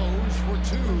for Rose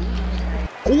for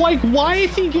 2. Like, why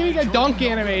is he getting a dunk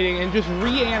animating and just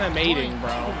reanimating,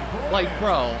 bro? Like,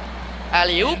 bro.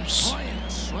 Alley oops.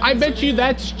 I bet you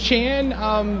that's Chan,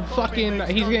 fucking,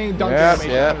 he's getting dunk Yep,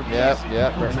 animated.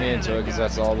 yep. Bring me into it because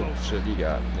that's all the shit you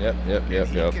got. Yep.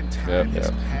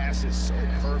 Passes so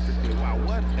perfectly. Wow,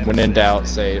 what? When in doubt,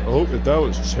 say, oh, that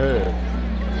was Chad.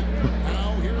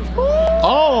 Now here's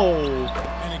Oh!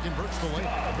 and he converts the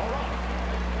layup.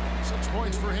 6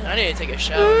 points for him. I need to take a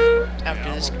shower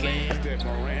after this game. That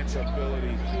Morant's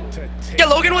ability to take Yeah,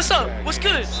 Logan, what's up? What's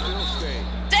good? still stay.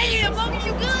 Damn, Logan,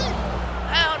 you good?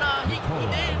 Hell no, he did,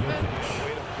 man.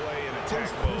 Way to play and attack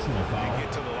both and get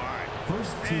to the line.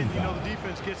 team And, you know, foul. the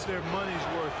defense gets their money's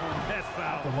worth on that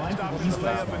foul. The line for Stopping the the East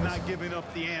layup and Stars. not giving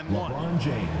up the and one. LeBron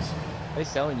James. They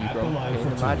selling you, At bro. the line Paying for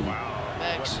the two. money.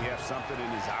 Thanks. He have something in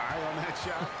his eye on that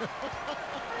shot.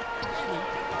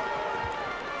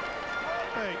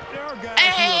 Hey, there are guys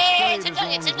Hey, who Tim have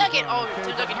played Duncan, as Tim long as Duncan. LeBron, Oh, okay?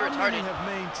 Tim Duncan, But you're how many retarded. have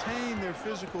maintained their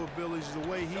physical abilities the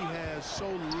way he has so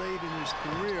late in his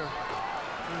career?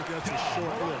 I think that's a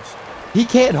short list. He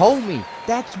can't hold me.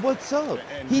 That's what's up.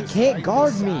 He can't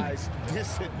guard me.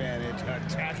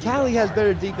 Cali has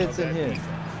better defense than him.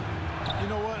 You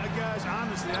know what, guys?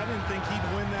 Honestly, I didn't think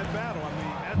he'd win that battle. I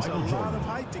mean, that's a lot of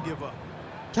height to give up.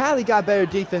 Cali got better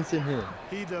defense than him.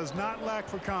 He does not lack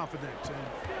for confidence, and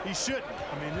he shouldn't.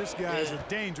 I mean, this guy is a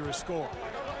dangerous scorer.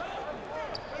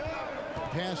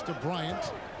 Pass to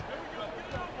Bryant.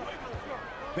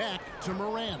 Back to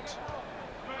Morant.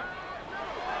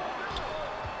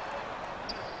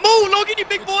 Move, Logan, you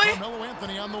big boy. Carmelo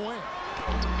Anthony on the wing.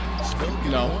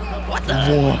 No. What the?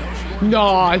 Whoa.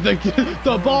 No,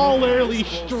 the ball literally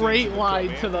straight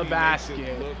line to the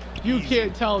basket. You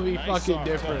can't tell me fucking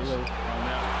differently. And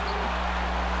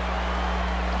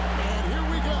here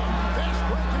we go. Fast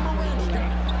break and Morant's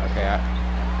got it. Okay,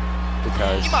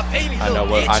 because You my baby, I know little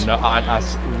what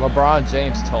bitch. LeBron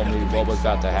James told me what was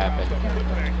about to happen.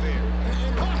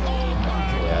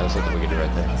 Yeah, that's what we can do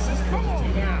right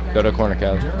there. Go to corner,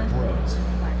 Cali. You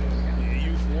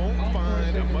won't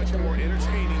find a much more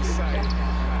entertaining sight.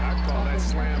 I call that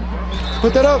slam dunk.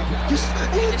 Put that up.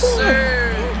 Yes,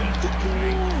 sir.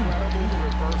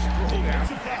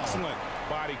 Excellent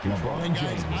body control. And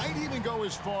guys, I'd even go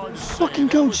as far to say Fucking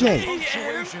that go, was a Jay.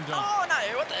 punctuation dunk. Oh, not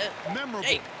here. What the heck? Memorable.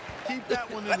 Hey. Keep that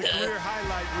one in What the the? career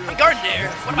highlight reel. I'm guarding there.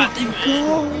 What about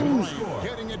you?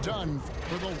 Getting it done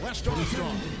for the Western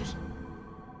Stars.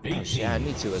 Yeah, I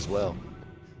need to as well.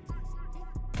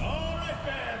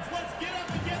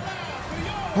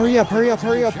 Hurry up, hurry up,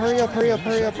 hurry up, hurry up, hurry up,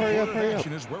 hurry up, hurry up, hurry up.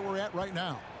 Action is where we're at right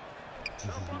now.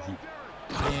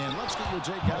 And let's get your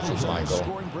take guys This is on my the goal.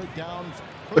 scoring breakdown.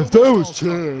 If that was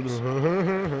 10.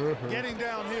 Getting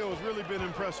downhill has really been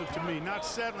impressive to me. Not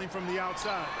settling from the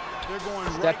outside. They're going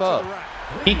right Step to up. the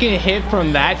rack. He can hit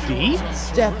from that deep?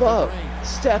 Step up,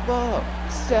 step up,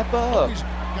 step up. He's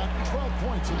got 12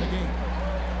 points in the game.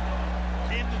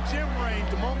 In the gym range,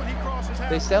 the moment he crosses half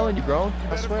They selling you, grown. you I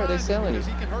better swear, they find him selling you.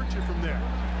 because he can hurt you from there.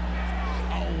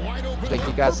 A wide open Jake,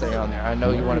 you gotta stay on there. I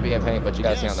know you want to be in pain, but you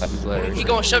gotta stay on that. He's hilarious. He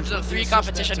gonna show up to the 3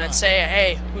 competition and say,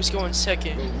 hey, who's going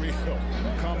second? Go real.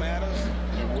 Come at us,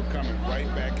 and we're coming right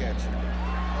back at you.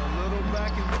 A little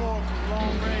back and forth from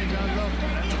long range. I love it.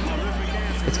 That's a terrific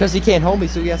answer. It's because he can't hold me,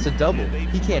 so he has to double.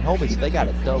 He can't hold me, so they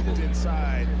gotta double.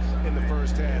 Inside in the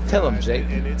first half. Tell him, guys, Jake.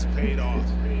 And it's paid off.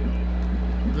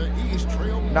 The East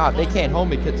trail. Nah, they can't hold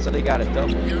me, so they gotta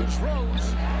double. Here's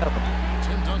Rose. Tell him.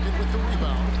 Tim Duncan with the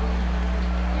rebound.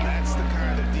 That's the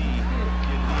kind of D you need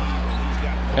when he's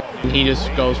got the ball. And he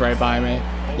just goes right by me.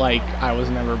 Like I was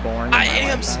never born. in I my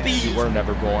am lifetime. You speed. were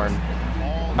never born.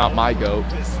 Not my goat.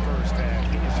 This first half,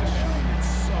 he is just shooting it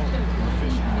so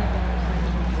efficient.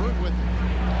 Bird with it.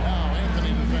 Now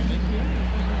Anthony defending.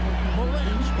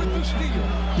 Morant with the steal.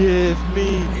 Give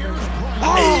me. Here's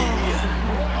Bryant.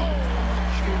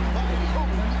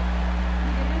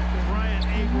 Bryant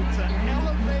able to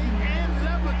elevate and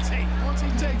levitate once he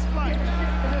takes flight.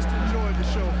 Just enjoy the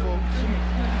show, folks. You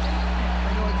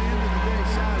know, at the end of the day,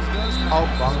 size does matter. Oh,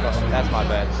 bongo. That's my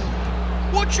bad.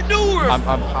 What you doing? I'm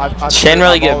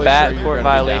Generally I'm get always back sure court you're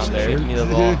gonna be violation, down give me the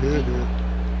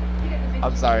there.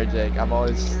 I'm sorry, Jake. I'm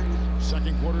always.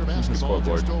 Second quarter of basketball,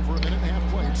 Scoreboard. just over a minute and a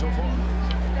half played so far.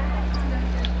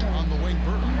 On the wing,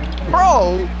 Bird.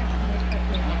 Bro!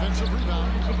 Offensive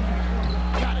rebound.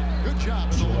 Got it. Good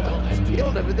job. in the low post.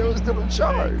 Killed him, but there was still a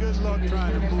charge. Good luck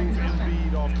trying to move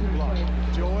Embiid off the block.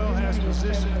 If Joel has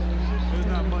position, there's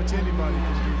not much anybody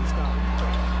can do to stop him.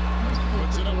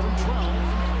 Puts it up from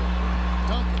 12.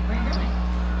 Duncan.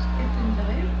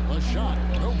 A shot.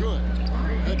 No good.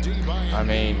 The D by I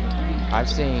mean, I've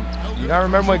seen. You gotta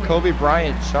remember when Kobe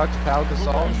Bryant chucked Pau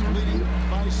Gasol? Warriors leading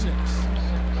by 6.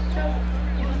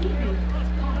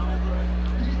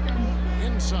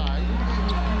 Inside.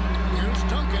 Here's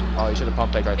Duncan. Oh, you should have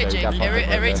pump fake right Hey, there. You Jake, got pump fake right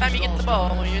every there. time you get the ball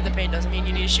when you're in the paint doesn't mean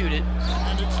you need to shoot it.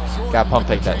 And it's short. Got pump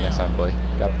fake that next time, boy.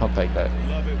 Got pump fake that.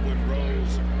 Love it when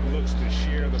Rose looks to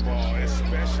share the ball,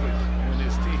 especially when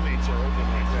his teammates are open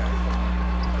like that.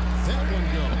 That one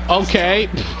goes. Okay.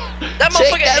 That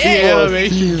motherfucker Yeah,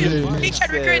 he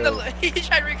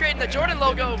tried recreating the Jordan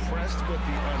logo. Impressed with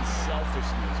the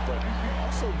unselfishness, but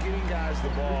also getting guys the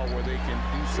ball where they can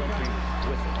do something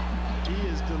with it. He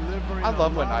is delivering. I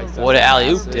love when I What an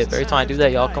alley-oop dip. Every time I do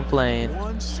that, y'all complain.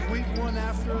 One sweet one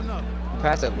after another.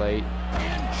 pass it late.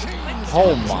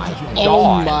 Oh my god.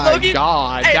 Oh my Logan,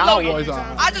 god. hey, That Logan, was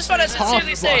a I just want to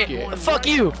sincerely say, bucket. fuck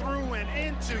you.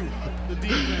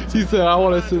 He said, I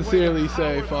want to sincerely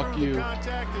say, fuck you.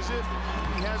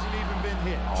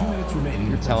 2 minutes remaining.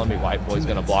 You're telling me white boy's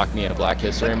gonna block me in Black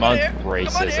History Month?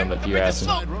 Racism, if you ask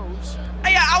me.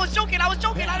 Hey, I was joking, I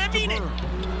didn't mean it.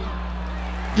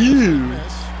 Ew.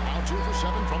 Now 2 for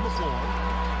 7 from the floor.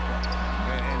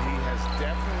 And he has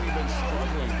definitely been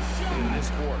struggling in this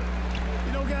quarter.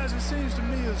 You know, guys, it seems to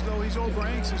me as though he's over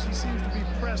anxious. He seems to be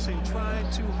pressing, trying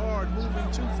too hard, moving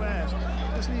too fast.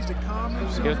 Just needs to calm himself.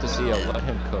 It's good to see you. Let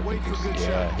him cook. Wait for good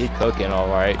Yeah, he cooking all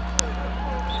right.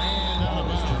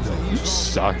 You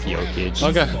suck, Jokic.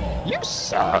 Okay. You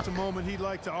suck. That's a moment he'd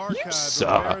like to archive. An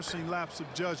suck. embarrassing lapse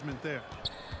of judgment there.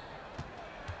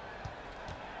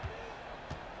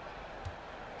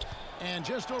 And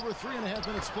just over 3.5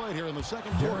 minutes played here in the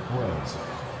second Derrick quarter. Rose.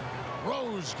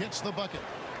 Rose gets the bucket.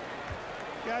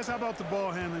 Guys, how about the ball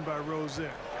handling by Rose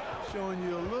there? Showing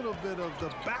you a little bit of the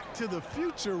back to the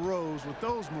future Rose with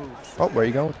those moves. Oh, where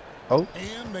you going? Oh.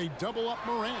 And they double up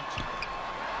Morant.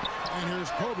 And here's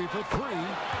Kobe for 3.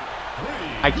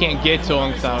 I can't get to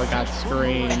him because I got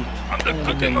screened.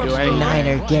 I didn't do anything.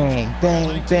 Niner gang.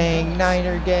 Bang, bang,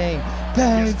 Niner gang.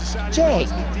 Bang, Jake.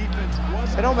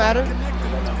 It don't matter.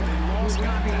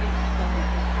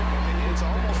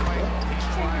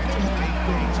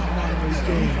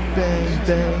 Bang,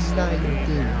 bang, Niner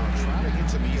gang.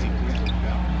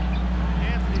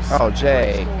 Oh,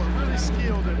 Jay.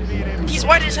 He's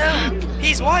white as hell.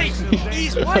 He's white.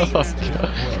 He's white.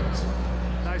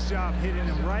 Nice job hitting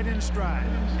him right in stride.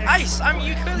 Nice. I mean,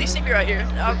 you clearly see me right here.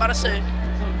 I was about to say.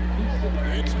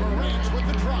 It's Morant with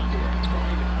the drop.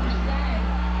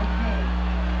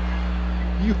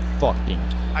 You fucking.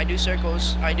 I do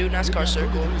circles. I do NASCAR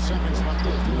circle.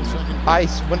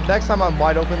 Ice, when next time I'm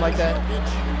wide open like that.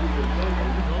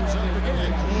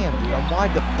 Damn, dude, I'm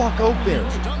wide the fuck open.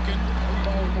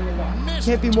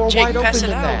 Can't be more Jake, wide open pass it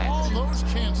than out. that.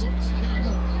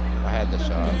 I had the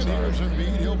shot. Here's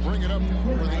Embiid. He'll bring it up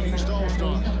for the East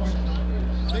All-Stars.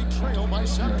 They trail by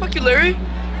 7. Fuck you, Larry.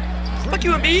 Fuck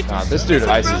you, Embiid. Nah, this dude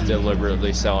Ice is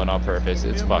deliberately selling on purpose.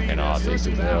 It's fucking obvious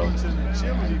as hell. He's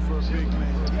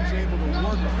able to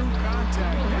work through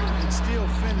contact and still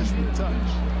finish with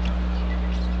touch.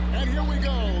 And here we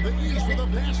go. The East with a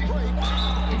fast break.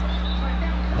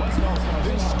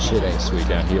 Shit ain't sweet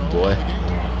down here, boy.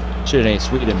 Shit ain't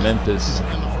sweet in Memphis.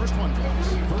 First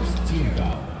team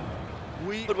foul.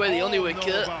 But we're the only way,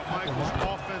 kid. Michael's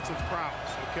offensive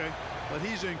prowess, okay? But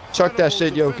he's Chuck that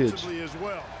shit, Jokic. defensively as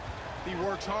well. He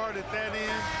works hard at that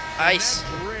end. Ice.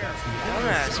 Rare.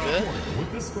 That's good.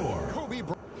 With the score.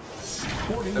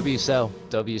 WSL.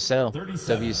 WSL.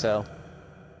 WSL.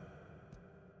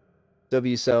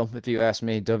 WSL, if you ask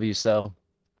me, WSL.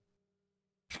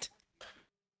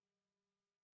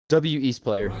 W East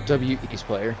player. W East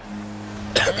player.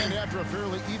 And after a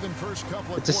fairly even first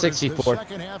couple of It's a quarters, 64. the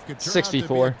second half could turn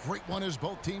 64. out to be a great one as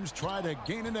both teams try to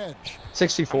gain an edge.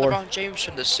 64. LeBron James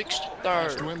from the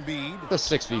 63rd. To Embiid. The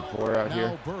 6'4" out here.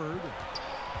 Now Bird.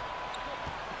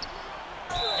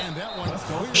 And that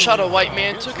one Shot a white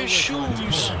man, took his shoes. You know,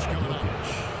 Bird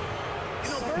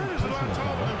is a lot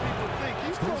taller than people think.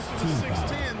 He's closer to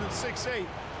 6'10" than 6'8",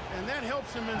 and that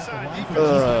helps him inside defense. He's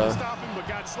trying to stop him, but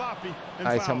got sloppy and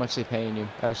Ice, how fouled. much they paying you?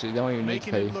 Actually, they don't even need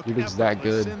to Making pay it you. look Your dude's that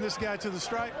effortless. good. Send this guy to the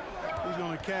stripe. He's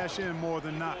going to cash in more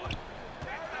than not.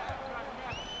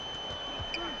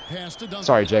 pass to Duncan.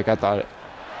 Sorry, Jake, I thought it.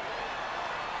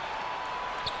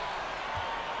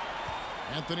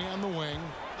 Anthony on the wing.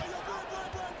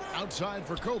 Outside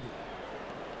for Kobe.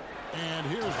 And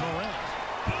here's Morant.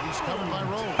 He's covered by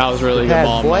Rose. That was really good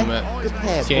ball movement. Good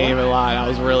pass, Can't boy. even lie, that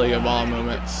was really good ball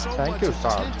movement. Thank you,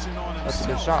 Sarge. That's a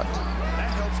good shot.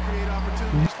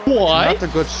 What? That's a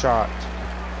good shot.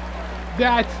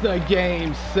 That's the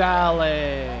game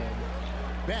salad.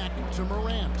 Back to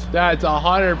Morant. That's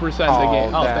 100% the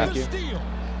game. Oh, that. thank you. Steal.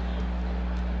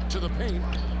 To the paint.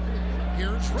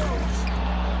 Here's Rose.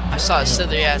 I saw a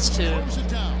silly ass too. Throws it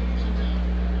down.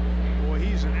 Boy,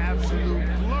 he's an absolute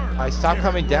blur. Alright, stop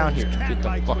coming down here. Get the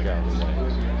fuck out of the way.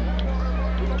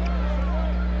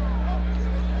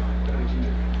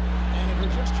 And if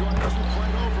you're just joining us, we'll play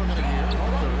it over a minute here.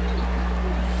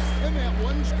 And that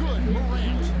one's good.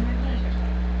 Morant.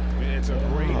 It's a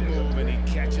great move, and he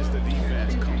catches the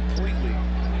defense completely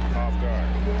off guard.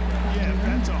 Yeah, if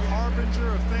that's a harbinger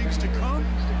of things to come,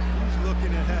 he's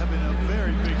looking at having a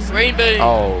very big season. Rainbow.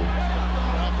 Oh.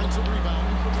 Offensive rebound.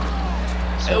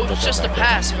 It was just a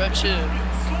pass, bro. Chill.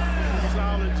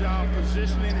 Solid job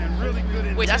positioning and really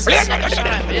good. Wait, that's the second shot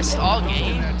I missed all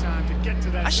game.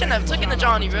 I shouldn't have taken the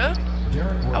Johnny, bro.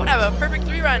 I would have a perfect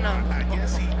 3 right now. I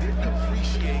guess he didn't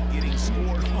appreciate getting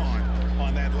scored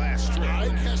on that last string. I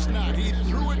guess not. He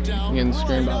threw it down. Getting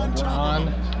screamed by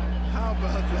LeBron. How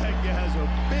about that guy's a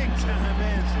big time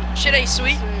answer? Shit ain't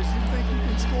sweet.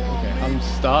 Okay, I'm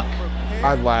stuck.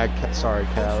 I lag. Sorry,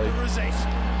 Callie. Shot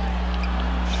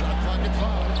clock at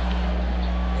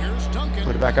 5. Here's Duncan.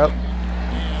 Put it back up.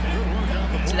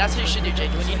 See, that's what you should do,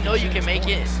 Jake. When you know you can make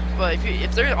it, but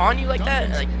if they're on you like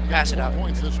that, like pass it out.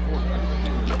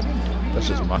 That's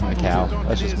just Macau.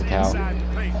 That's just Macau.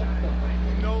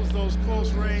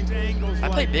 I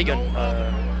play big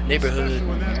on neighborhood.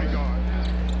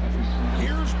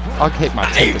 I'll take my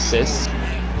 10th assist.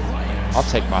 I'll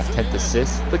take my 10th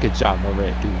assist. Look at John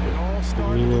Morant do it.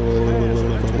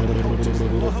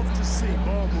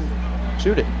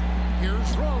 Shoot it.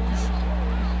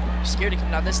 I'm scared to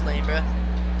come down this lane, bro.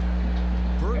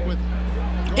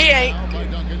 He ain't.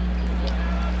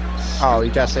 Oh,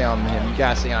 you gotta stay on him. You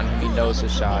gotta stay on him. He knows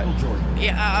his shot.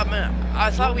 Yeah,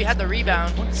 I thought we had the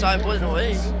rebound, so I wasn't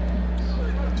away.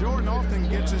 Jordan often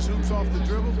gets his hoops off the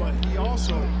dribble, but he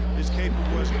also is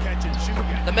capable of catching shooting.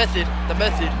 The method.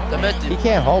 He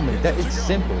can't hold me. That it's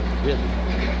simple, really.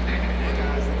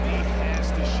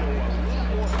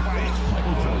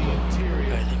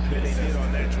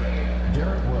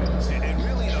 And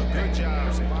really a good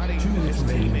job spotting his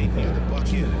teammate near the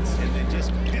bucket and then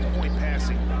just pinpoint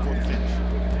passing for the finish.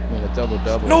 I mean, a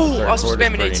double-double No, in the I was third quarter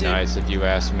spamming is pretty it too. nice, if you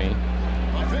ask me.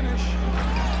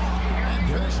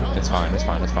 It's fine.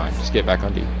 Just get back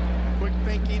on D. Quick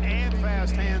thinking and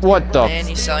fast hands. What the? And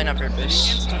he's selling on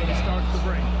purpose.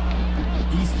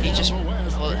 He just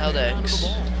held X.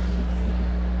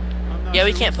 Yeah,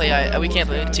 we can't play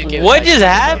 2K. What just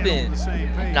happened?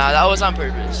 Nah, that was on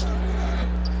purpose.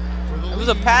 It was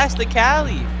a pass to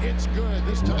Cali.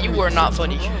 You were not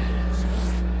funny.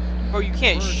 Bro, you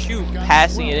can't shoot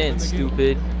passing it in,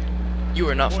 stupid. You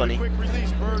were not funny.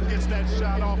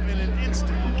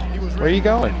 Where are you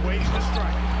going?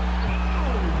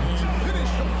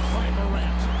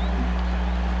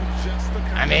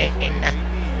 I mean,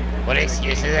 what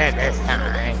excuse is it this time?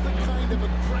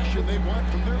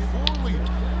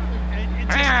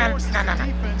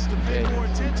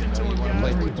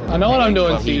 I know what I'm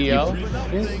doing, CEO.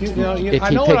 If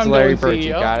he picks Larry Bird,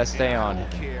 you gotta stay on him.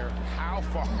 How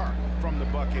far from the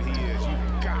bucket he is,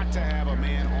 you've got to have a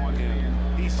man on him.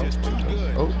 He's just too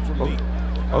good for me.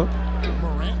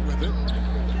 Morant with it.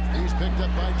 He's picked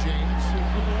up by James.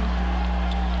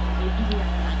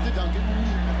 Back to Duncan.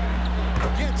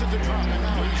 Gets it to drop, and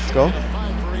now he's Let's go. shooting a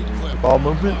 5-for-8 clip. Ball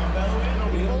movement.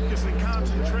 Focus and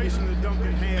concentration that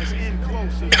Duncan has in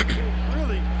close is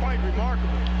really quite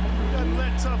remarkable. He doesn't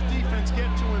let tough defense get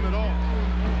to him at all.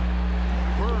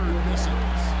 Bird misses.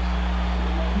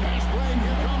 Nice play.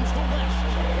 Here comes the West.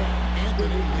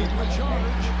 Anthony leading the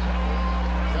charge.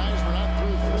 Guys, we're not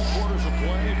through 4 quarters of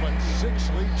play, but 6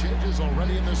 lead changes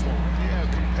already in this one. Yeah,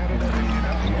 competitively, and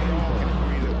I think we all can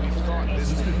agree that we thought this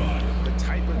would be the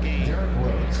type of game that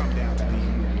would come down to the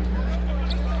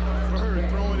Bird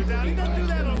throwing it down. He doesn't do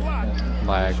that a lot.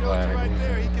 Lag. Right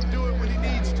there, he can do it when he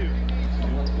needs to.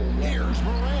 Here's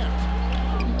Morant.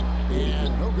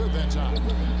 And no good that time.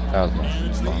 That was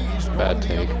my fault. Bad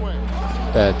take.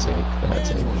 Bad take.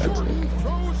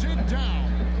 Throws it down.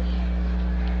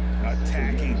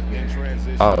 attacking in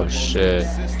transition. Oh shit.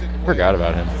 Forgot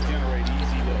about him.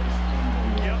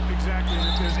 Yep, exactly. And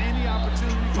if there's any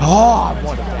opportunity for Oh, I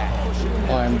wanted that.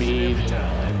 Embiid.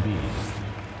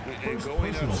 And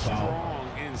going up strong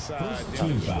inside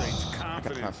demonstrates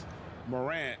confidence.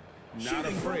 Morant not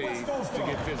afraid to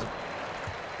get physical.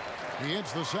 He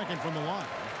hits the second from the line.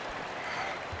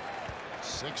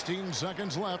 16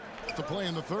 seconds left to play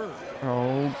in the third.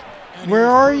 Oh, where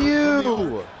are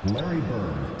you? Larry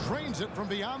Bird trains it from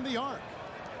beyond the arc.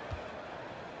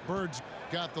 Bird's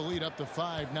got the lead up to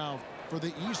 5 now for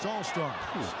the East All-Stars.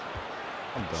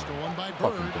 I'm done. Stolen by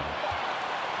Fucking Bird. done.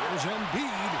 Here's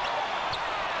Embiid.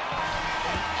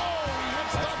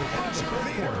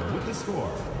 With the score.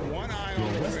 One eye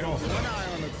on the rim, one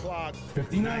eye on the clock.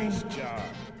 59. Nice job.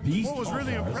 What was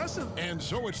really impressive. And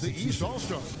so it's the East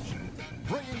All-Stars,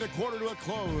 bringing the quarter to a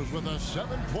close with a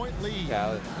 7-point lead.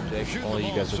 Cal, Jake, only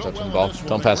you guys are touching the ball.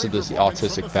 Don't pass it to the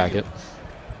autistic faggot.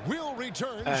 We'll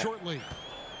return shortly.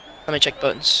 Let me check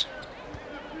buttons.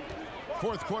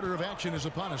 Fourth quarter of action is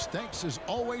upon us. Thanks as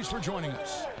always for joining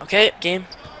us. Okay, game.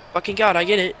 Fucking God, I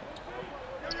get it.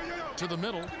 To the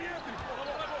middle.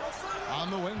 On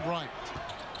the wing, Bryant.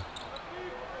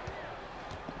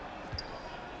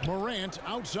 Morant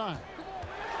outside.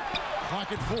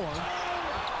 Clock at 4.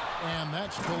 And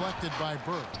that's collected by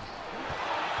Bird.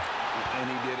 And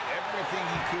he did everything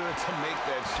he could to make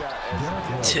that shot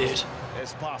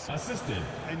as possible. Assisted.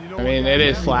 And you know I mean, what? it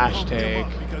is He slash won't give take.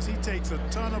 up because he takes a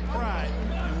ton of pride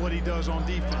in what he does on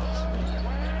defense.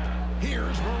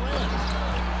 Here's Morant.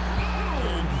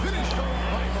 And finished off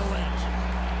by Morant.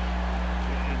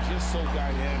 And just so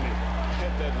dynamic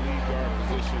at that lead guard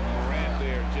position. Morant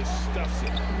there just stuffs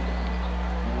it.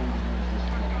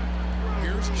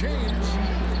 Here's James.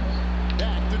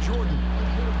 Back to Jordan.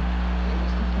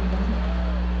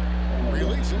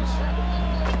 Releases.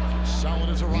 Solid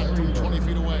as a rock from 20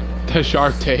 feet away. The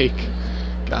shark take.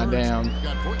 Goddamn.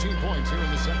 Got 14 points here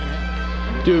in the second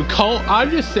half. Dude, I'm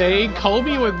just saying,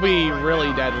 Kobe would be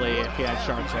really deadly if he had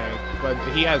shark take. But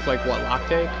he has, like, what, lock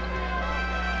take?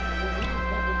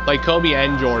 Like, Kobe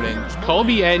and Jordan.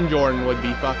 Kobe and Jordan would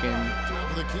be fucking...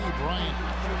 The key, Bryant.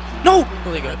 No!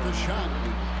 Really good. The shot.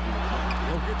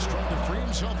 Jokic trying to free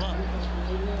himself up.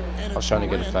 I was trying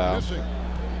to get a foul.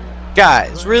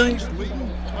 Guys, really?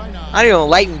 I don't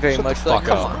like him very much. Like, Fuck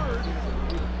come up. on.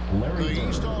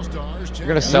 You're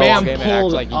gonna sell Man all game and act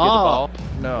pulled like you get the ball? up.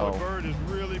 No. Bird has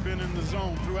really been in the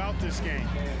zone throughout this game.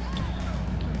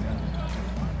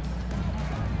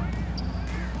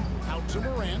 Out to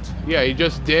Morant. Yeah, he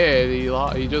just did.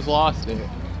 He just lost it.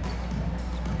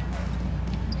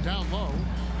 Down low.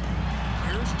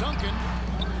 Here's Duncan.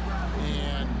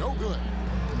 And no good.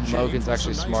 Logan's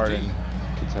actually smart in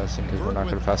contesting because we're not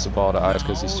going to pass the ball to Ice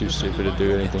because he's too stupid to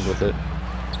do anything with it.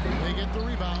 They get the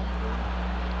rebound.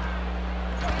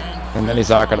 And then he's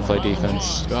not going to play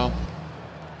defense. Go.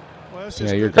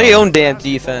 Yeah, you're Play your gone. own damn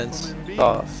defense.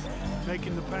 Off.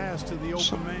 Making the pass to the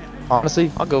open man.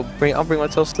 Honestly, I'll bring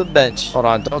myself to the bench. hold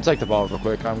on, don't take the ball real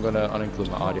quick. I'm going to uninclude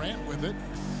my audio. Morant with it.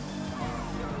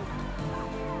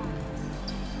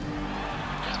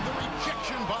 And the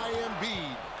rejection by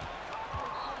Embiid.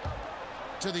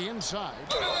 To the inside.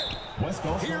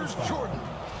 Here's Jordan.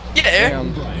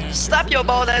 Yeah. Stop your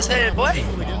bald ass head, boy.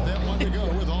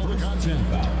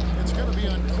 It's going to be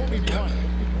on Kobe Bryant.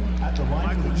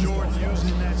 Michael Jordan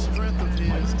using that strength of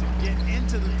his to get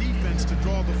into the defense to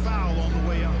draw the foul on the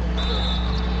way up.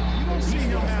 You don't see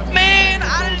him have... Man,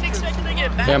 I didn't expect him to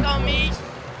get back on me.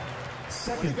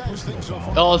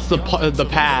 Oh, it's the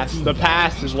pass. The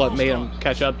pass is what made him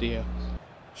catch up to you.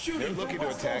 They're looking to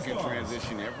attack in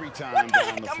transition every time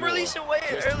down the floor. I'm releasing way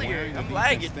earlier. I'm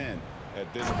lagging.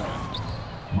 At this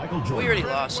point. We already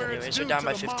lost anyway, so down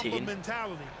by 15.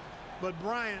 Mentality. But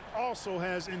Bryant also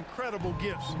has incredible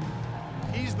gifts.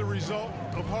 He's the result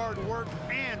of hard work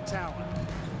and talent.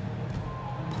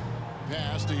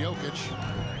 Pass to Jokic.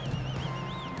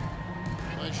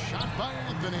 A shot by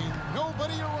Anthony.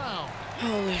 Nobody around.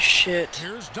 Holy shit.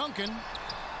 Here's Duncan.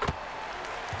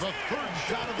 The third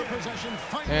shot of the possession.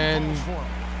 And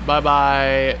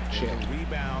bye-bye. Shit. The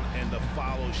rebound and the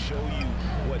follow show you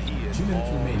what he is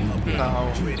all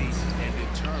No. ready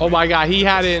and determined. Oh my god, he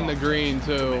had it in the green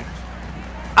too.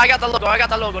 I got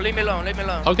the logo, leave me alone,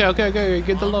 Okay,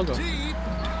 get the logo.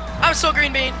 I'm so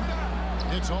green bean.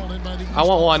 It's all in by the I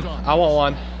want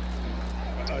one.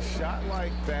 A shot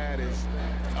like that is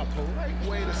a polite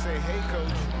way to say, hey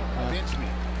coach, bench me.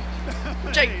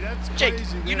 Jake,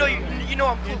 you know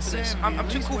I'm cool for this. I'm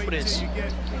too cool for this.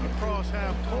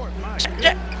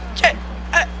 Jake,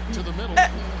 to the middle.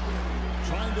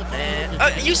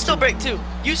 you still break too.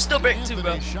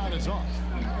 Bro. Shot is off.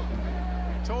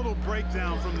 Total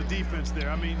breakdown from the defense there.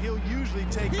 I mean, he'll usually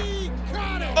take... He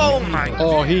got it! Oh my god.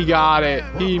 Oh, he got it.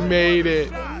 He made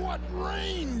it. What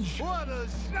range? What a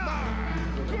shot!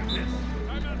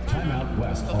 Timeout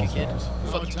West All-Stars.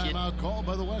 A timeout called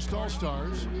by the West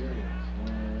All-Stars.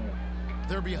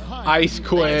 They're behind. Ice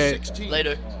quit. 16.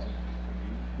 Later.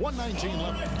 1:19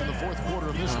 left in the fourth quarter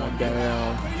of this one.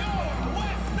 Damn.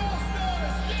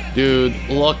 Dude,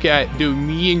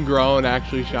 me and Grown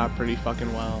actually shot pretty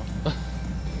fucking well.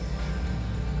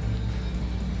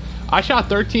 I shot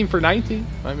 13 for 19.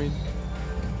 I mean.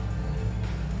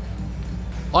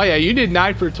 Oh yeah, you did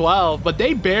 9 for 12, but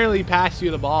they barely passed you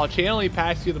the ball. Chan only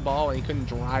passed you the ball when he couldn't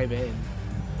drive in.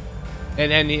 And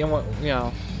then, you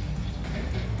know.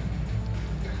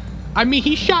 I mean,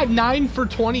 he shot 9 for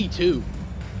 22.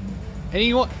 And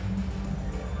he I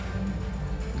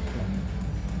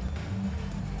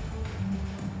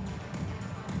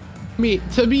mean,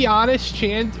 to be honest,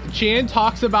 Chan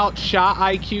talks about shot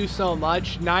IQ so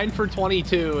much. 9 for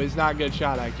 22 is not good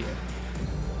shot IQ.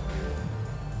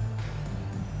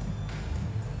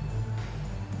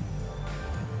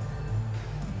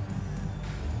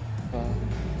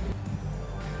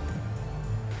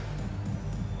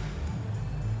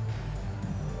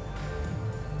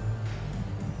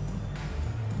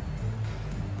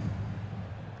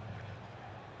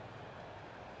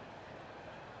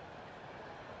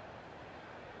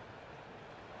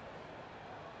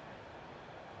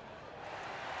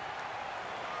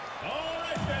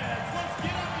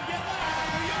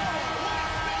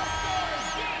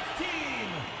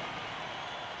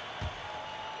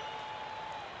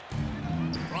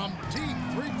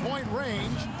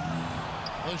 range.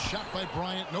 A shot by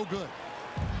Bryant, no good.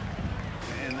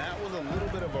 And that was a little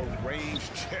bit of a range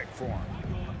check for him.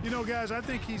 You know, guys, I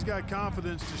think he's got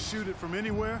confidence to shoot it from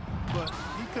anywhere, but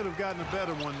he could have gotten a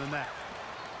better one than that.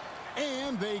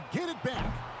 And they get it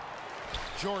back.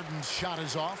 Jordan's shot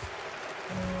is off.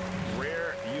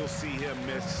 Rare you'll see him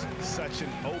miss such an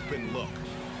open look.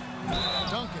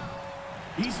 Duncan.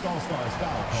 East All-Stars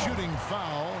foul call. Shooting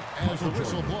foul as the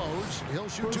whistle blows. He'll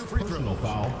shoot 2 free throws.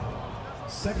 Foul.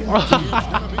 Second it's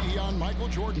going to be on Michael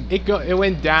Jordan. It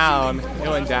went down. It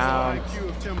went down. IQ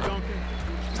of Tim Duncan,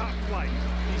 top flight.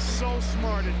 He's so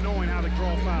smart at knowing how to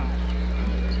draw fouls.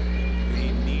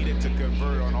 He needed to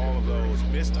convert on all of those.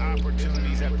 Missed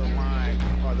opportunities at the line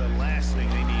are the last thing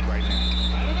they need right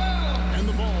now. And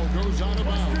the ball goes out of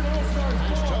bounds.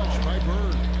 Nice touch by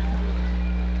Bird.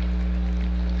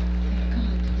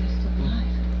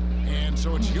 And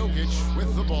so it's Jokic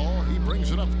with the ball. He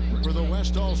brings it up for the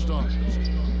West All-Stars.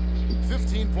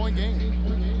 15-point game.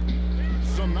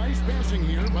 Some nice passing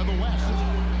here by the West.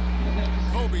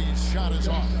 Kobe's shot is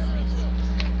off.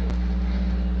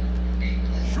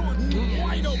 Jordan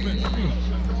wide open.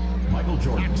 Michael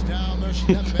Jordan. Knocks down the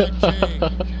step back chain.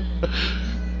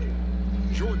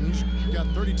 Jordan's got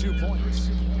 32 points.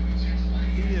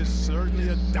 He is certainly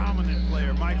a dominant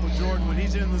player. Michael Jordan, when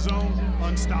he's in the zone,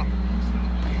 unstoppable.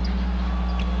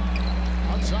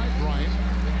 Outside Bryant.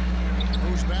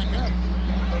 Goes back up.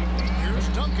 Here's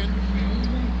Duncan.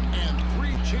 And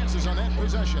 3 chances on that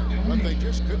possession, but they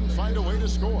just couldn't find a way to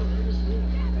score.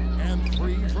 And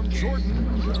 3 from Jordan.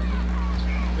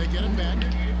 They get it back.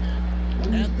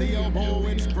 At the elbow,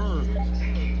 it's Bird.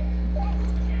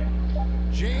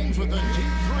 James with a deep 3.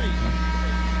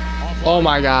 Oh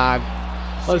my God.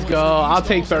 Let's go. I'll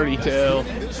take 32.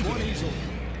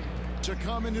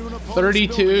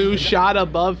 32, shot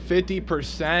above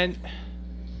 50%.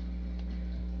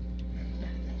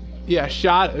 Yeah,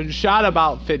 shot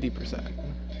about 50%.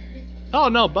 Oh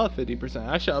no, above 50%.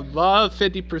 I shot above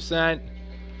 50%.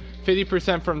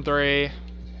 50% from 3.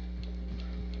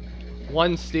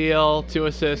 1 steal, 2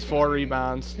 assists, 4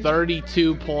 rebounds,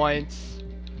 32 points.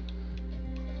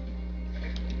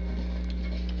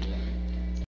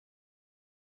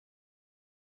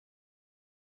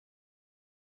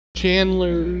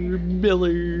 Chandler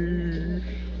Miller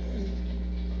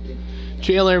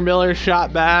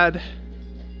shot bad.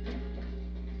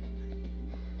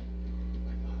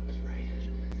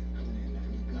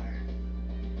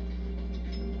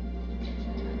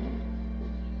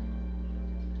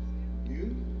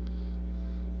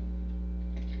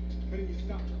 Why don't you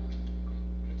stop?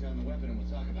 Put down the weapon and we'll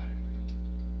talk about it.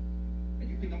 And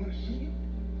you think I'm gonna shoot you?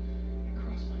 It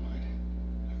crossed my mind.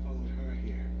 I followed her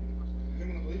here. I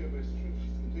didn't want to believe it, but it's true.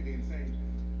 She's completely insane.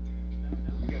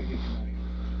 You gotta get your money.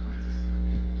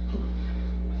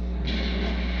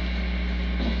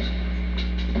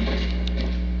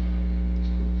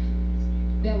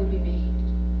 That would be me.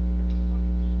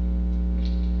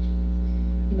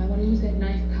 You might want to use that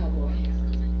knife, cowboy.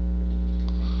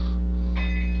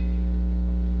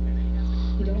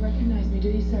 You don't recognize me, do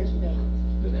you, Sergeant Bill?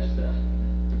 Vanessa,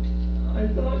 I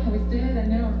thought I was dead. I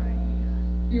know.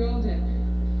 You're all dead.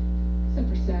 Except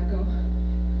for Sacco.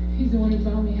 He's the one who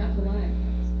found me half alive.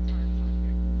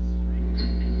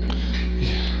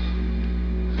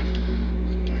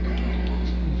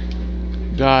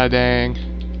 God dang.